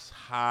about was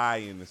high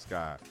in the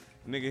sky.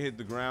 Nigga hit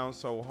the ground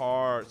so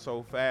hard,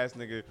 so fast,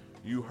 nigga,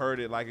 you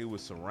heard it like it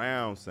was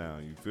surround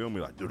sound. You feel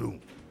me? Like, doo-doo.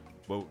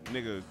 But,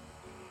 nigga,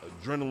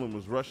 adrenaline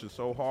was rushing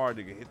so hard,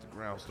 nigga hit the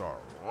ground,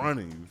 start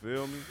running. You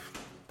feel me?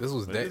 This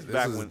was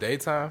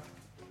daytime?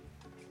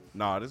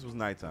 Nah, this was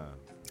nighttime.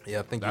 Yeah,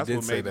 I think that's you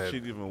did what say made that. The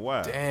shit even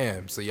wild.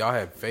 Damn, so y'all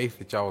had faith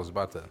that y'all was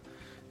about to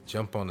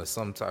jump onto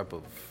some type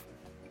of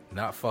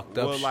not fucked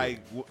up shit.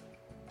 Like,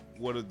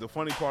 what the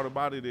funny part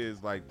about it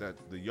is like that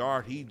the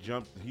yard he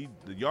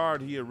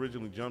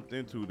originally jumped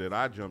into that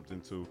I jumped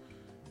into,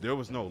 there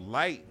was no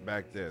light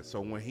back there. So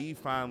when he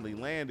finally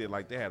landed,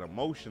 like they had a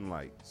motion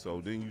light.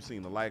 So then you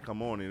seen the light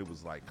come on and it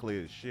was like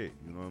clear as shit.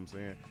 You know what I'm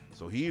saying?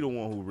 So he the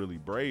one who really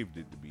braved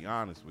it, to be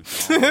honest with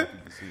you. I don't know if you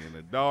can see in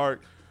the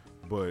dark,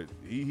 but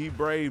he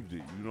braved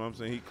it. You know what I'm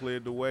saying? He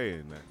cleared the way,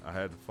 and I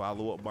had to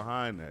follow up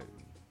behind that.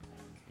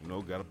 You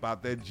know, got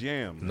about that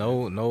jam.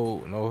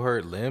 No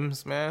hurt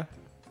limbs, man.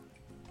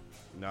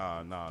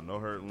 Nah, no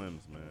hurt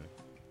limbs, man.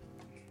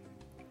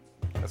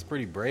 That's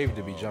pretty brave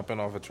to be jumping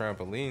off of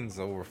trampolines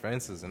over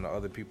fences into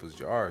other people's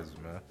yards,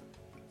 man.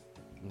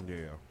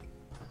 Yeah.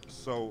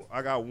 So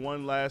I got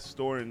one last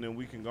story, and then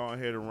we can go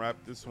ahead and wrap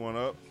this one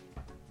up.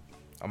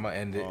 I'm gonna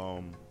end it.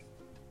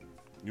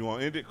 You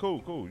want to end it?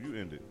 Cool. You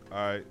end it. All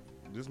right.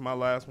 This is my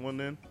last one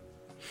then.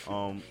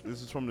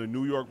 This is from the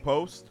New York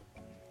Post.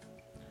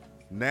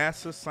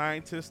 NASA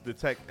scientists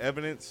detect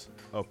evidence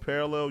of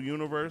parallel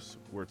universe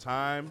where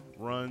time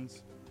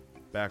runs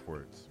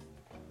backwards.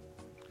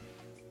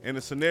 In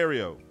a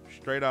scenario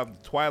straight out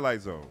of the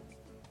Twilight Zone,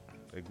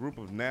 a group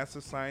of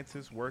NASA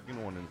scientists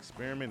working on an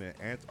experiment in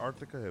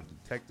Antarctica have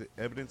detected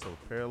evidence of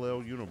a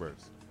parallel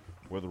universe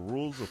where the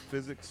rules of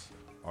physics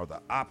are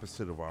the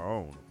opposite of our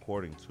own,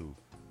 according to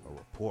a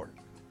report.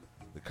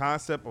 The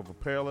concept of a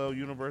parallel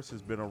universe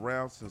has been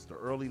around since the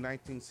early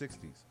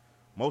 1960s,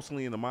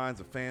 mostly in the minds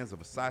of fans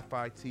of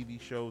sci-fi TV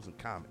shows and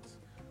comics.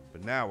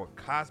 But now a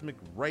cosmic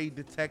ray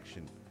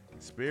detection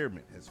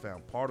experiment has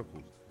found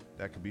particles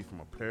that could be from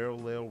a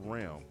parallel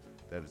realm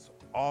that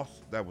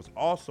was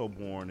also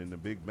born in the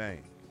Big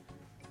Bang.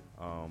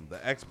 The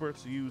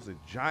experts use a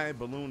giant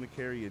balloon to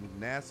carry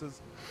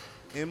NASA's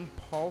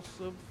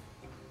Impulsive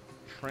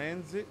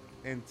Transit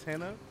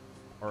Antenna,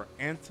 or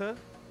ANTA,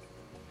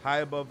 high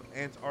above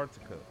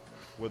Antarctica,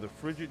 where the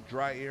frigid,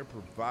 dry air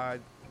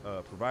provided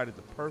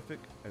the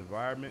perfect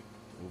environment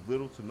with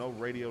little to no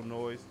radio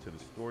noise to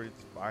distort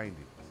its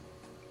findings.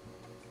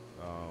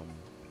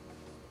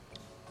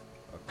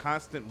 A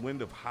constant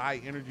wind of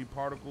high-energy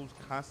particles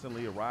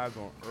constantly arrives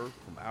on Earth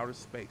from outer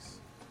space.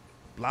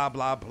 Blah,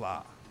 blah,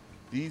 blah.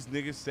 These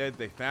niggas said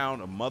they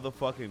found a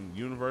motherfucking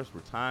universe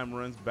where time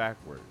runs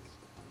backwards.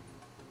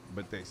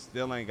 But they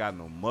still ain't got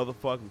no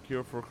motherfucking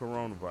cure for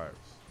coronavirus.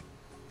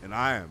 And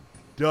I am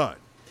done.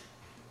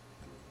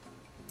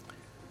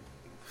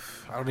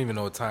 I don't even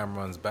know what time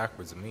runs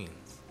backwards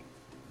means.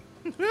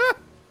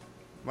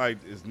 Like,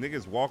 is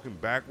niggas walking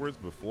backwards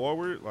but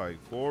forward?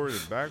 Like, forward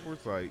and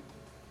backwards? Like,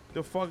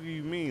 the fuck do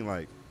you mean?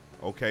 Like,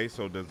 okay,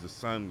 so does the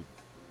sun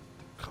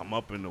come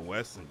up in the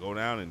west and go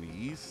down in the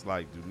east?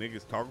 Like, do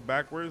niggas talk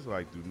backwards?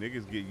 Like, do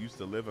niggas get used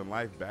to living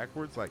life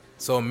backwards? Like,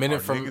 so a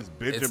minute from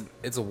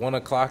it's 1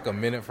 o'clock. A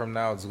minute from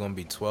now, it's gonna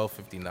be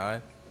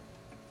 12:59.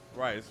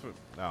 Right.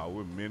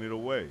 We're a minute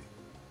away,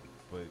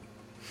 but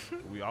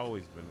we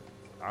always been.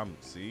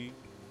 See,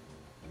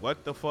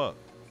 what the fuck?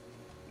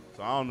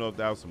 So I don't know if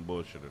that was some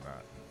bullshit or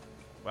not.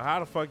 But how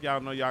the fuck y'all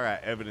know y'all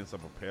got evidence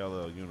of a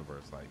parallel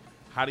universe? Like,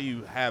 how do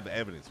you have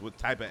evidence? What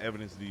type of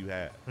evidence do you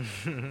have?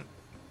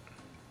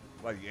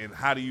 Like, and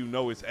how do you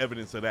know it's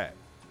evidence of that?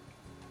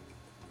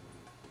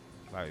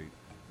 Like,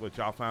 what,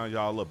 y'all found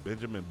y'all a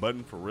Benjamin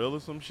Button for real or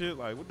some shit?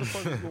 Like, what the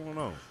fuck is going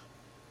on?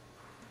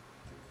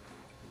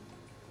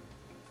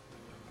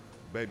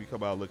 Baby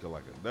come out looking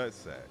like a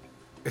nutsack.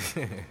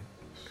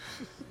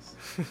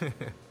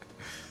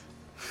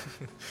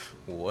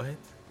 What?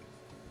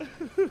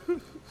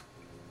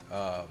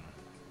 All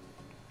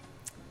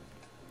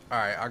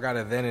right, I got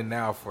a then and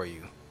now for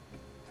you.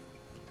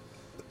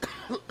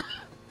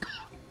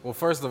 Well,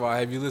 first of all,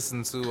 have you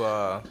listened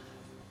to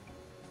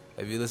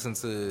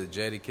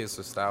Jadakiss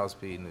or Styles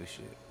P new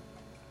shit?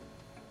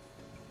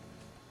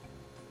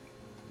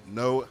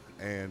 No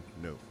and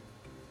no.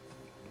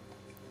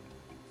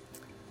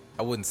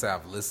 I wouldn't say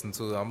I've listened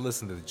to it. I'm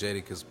listening to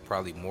Jadakiss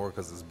probably more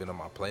because it's been on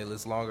my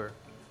playlist longer.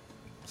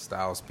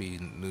 Styles P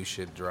new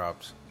shit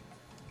dropped.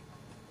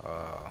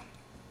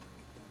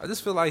 I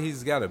just feel like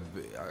he's got I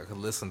could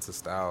listen to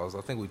Styles.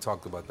 I think we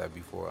talked about that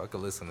before. I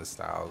could listen to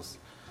Styles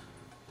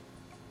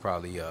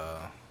probably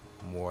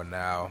more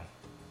now.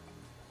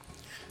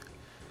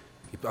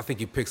 I think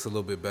he picks a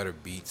little bit better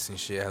beats and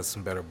shit, has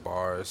some better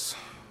bars.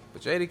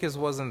 But Jadakiss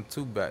wasn't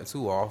too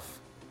off.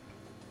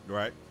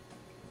 Right.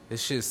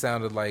 This shit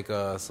sounded like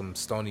some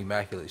Stone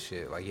Immaculate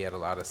shit. Like he had a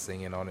lot of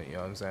singing on it, you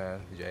know what I'm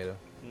saying, Jada?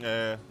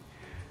 Yeah.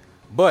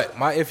 But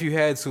my if you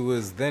had to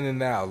is Then and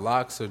Now,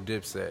 Locks or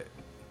Dipset?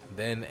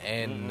 Then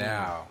and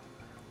Now.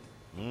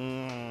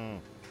 I'm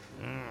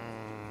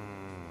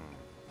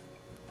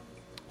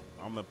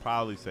gonna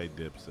probably say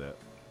Dipset.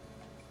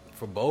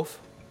 For both?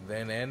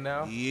 Then and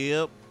Now?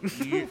 Yep.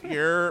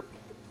 Yerp.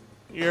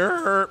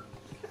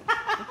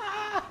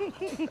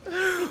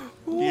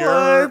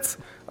 What?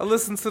 I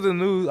listened to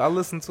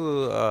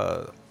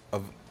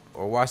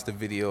or watched the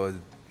video of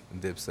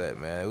Dipset,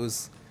 man.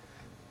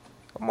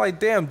 I'm like,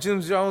 damn,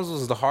 Jim Jones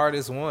was the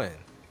hardest one.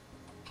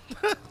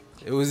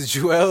 It was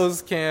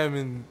Juelz, Cam,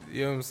 and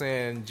you know what I'm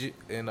saying,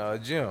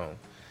 and Jim.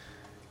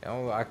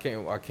 And I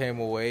came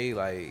away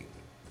like,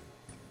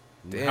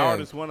 damn. The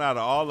hardest one out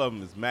of all of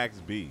them is Max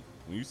B.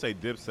 When you say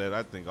Dipset,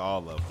 I think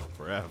all of them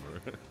forever.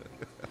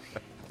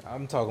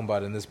 I'm talking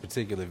about in this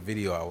particular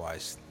video I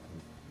watched.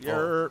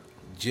 Yerp.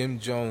 Jim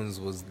Jones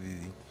was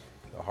the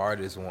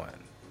hardest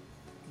one.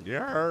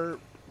 Yerp.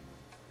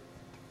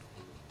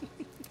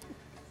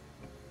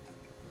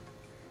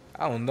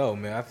 I don't know,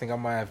 man. I think I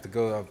might have to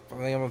go. I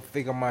think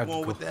I might have to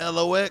Going go with the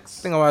LOX.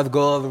 I think I might have to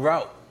go the other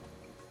route.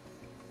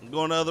 I'm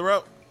going the other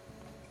route.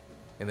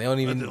 And they don't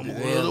even I think I'm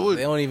going the other way.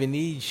 they don't even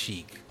need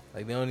Sheik.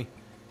 Like they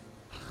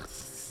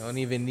don't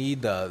even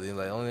need they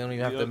don't even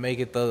have to make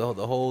it the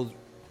whole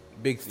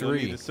big You don't need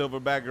three. the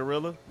silverback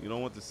gorilla. You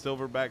don't want the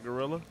silverback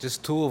gorilla.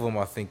 Just two of them,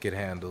 I think, could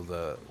handle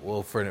the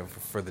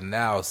for the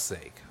now's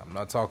sake. I'm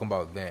not talking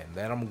about then.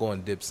 Then I'm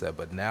going Dipset,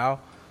 but now,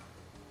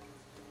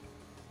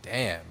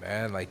 damn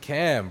man, like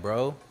Cam,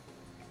 bro,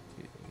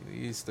 he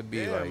used to be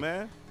Yeah, like,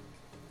 man.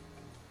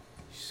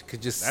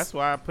 could just That's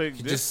why I picked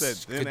could this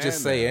just set. then could just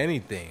and say now.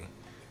 anything.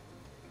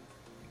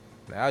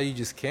 Now you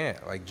just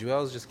can't. Like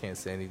Jewels just can't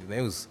say anything.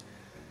 It was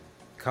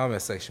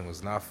comment section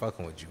was not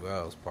fucking with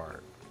Jewel's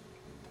part.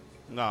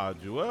 Nah,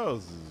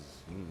 Joel's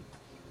is.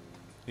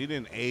 He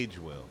didn't age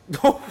well.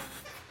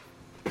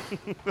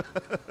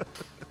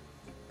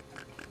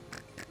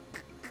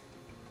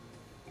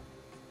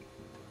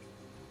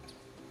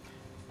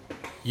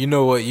 You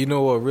know what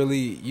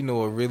really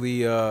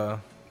what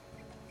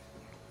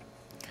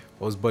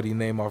was buddy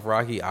name off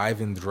Rocky?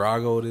 Ivan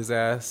Drago'd his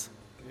ass.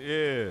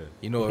 Yeah.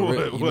 You know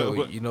what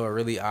what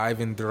really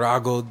Ivan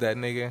Drago'd that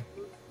nigga?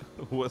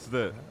 What's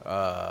that?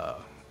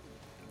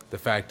 The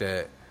fact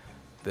that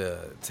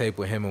the tape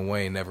with him and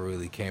Wayne never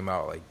really came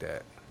out like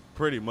that.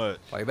 Pretty much.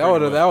 Like Pretty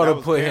much. that would have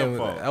was put Cam him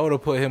fault. that would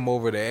have put him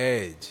over the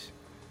edge.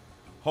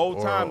 Whole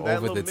or time that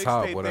over little the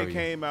top, mixtape whatever they you-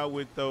 came out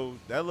with though,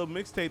 that little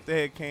mixtape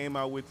they had came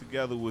out with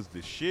together was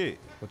the shit.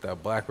 With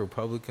that Black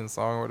Republican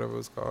song or whatever it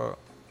was called.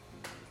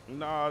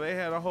 No, they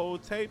had a whole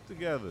tape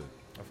together.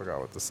 I forgot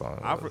what the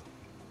song I was.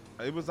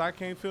 It was I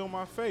Can't Feel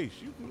My Face.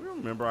 You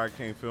remember I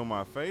Can't Feel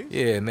My Face?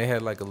 Yeah, and they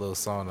had like a little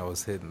song that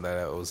was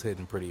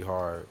hitting pretty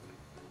hard.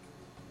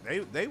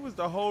 They was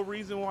the whole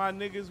reason why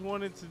niggas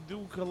wanted to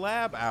do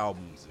collab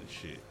albums and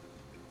shit.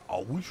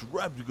 Oh, we should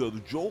rap together,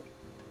 Joe.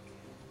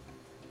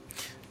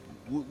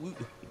 We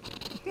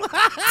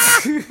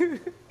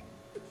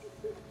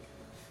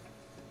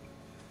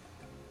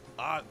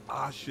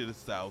I should have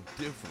sounded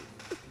different.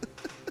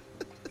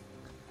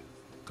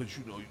 Cause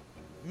you know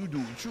you do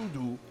what you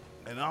do,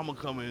 and I'ma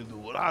come in and do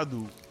what I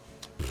do.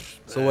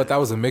 So what? That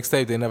was a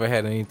mixtape. They never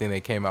had anything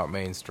that came out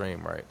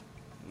mainstream, right?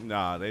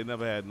 Nah, they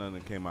never had nothing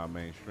that came out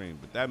mainstream.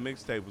 But that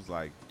mixtape was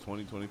like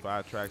 20,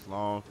 25 tracks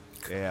long.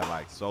 They had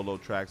like solo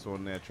tracks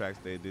on there, tracks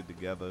they did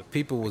together.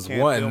 People was Can't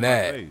Feel wanting My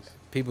that. Face.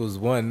 People was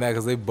wanting that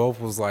because they both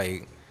was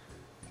like,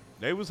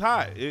 They was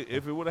hot.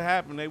 If it would have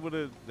happened, they would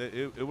have.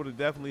 It would have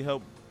definitely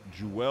helped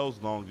Jewel's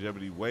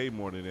longevity way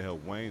more than it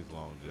helped Wayne's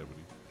longevity.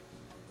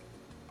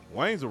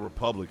 Wayne's a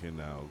Republican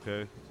now,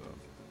 okay?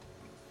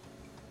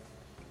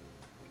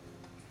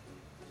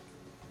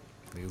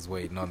 So. he was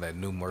waiting on that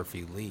new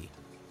Murphy Lee.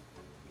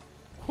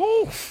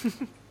 Whew.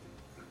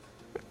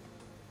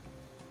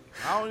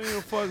 I don't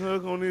even fucking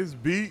hook on this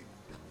beat.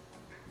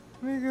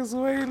 Niggas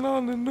waiting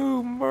on the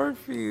new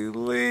Murphy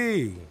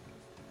Lee.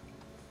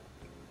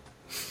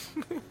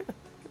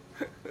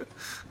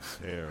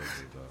 Terrible,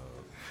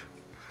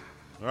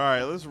 dog. All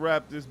right, let's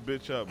wrap this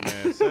bitch up,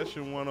 man.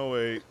 Session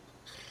 108.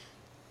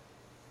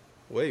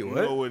 Wait, You what?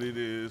 know what it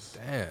is.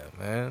 Damn,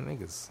 man,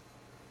 niggas.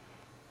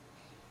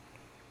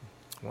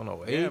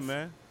 108. Yeah,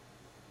 man.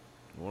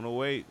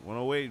 108.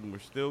 108, and we're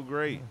still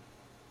great.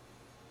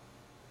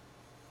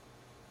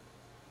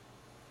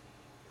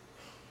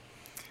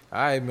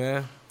 All right,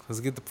 man. Let's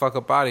get the fuck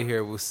up out of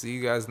here. We'll see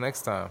you guys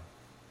next time.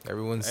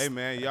 Everyone's Hey,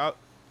 man, y'all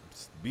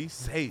be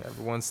safe.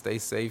 Everyone stay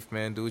safe,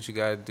 man. Do what you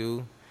gotta do.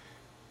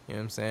 You know what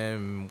I'm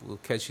saying? We'll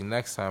catch you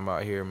next time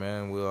out here,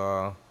 man.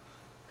 We'll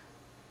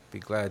be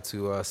glad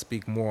to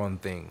speak more on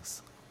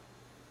things.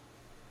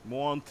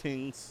 More on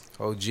things.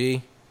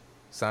 OG,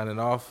 signing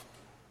off.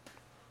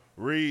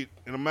 Read,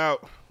 and I'm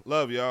out.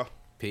 Love y'all.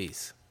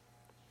 Peace.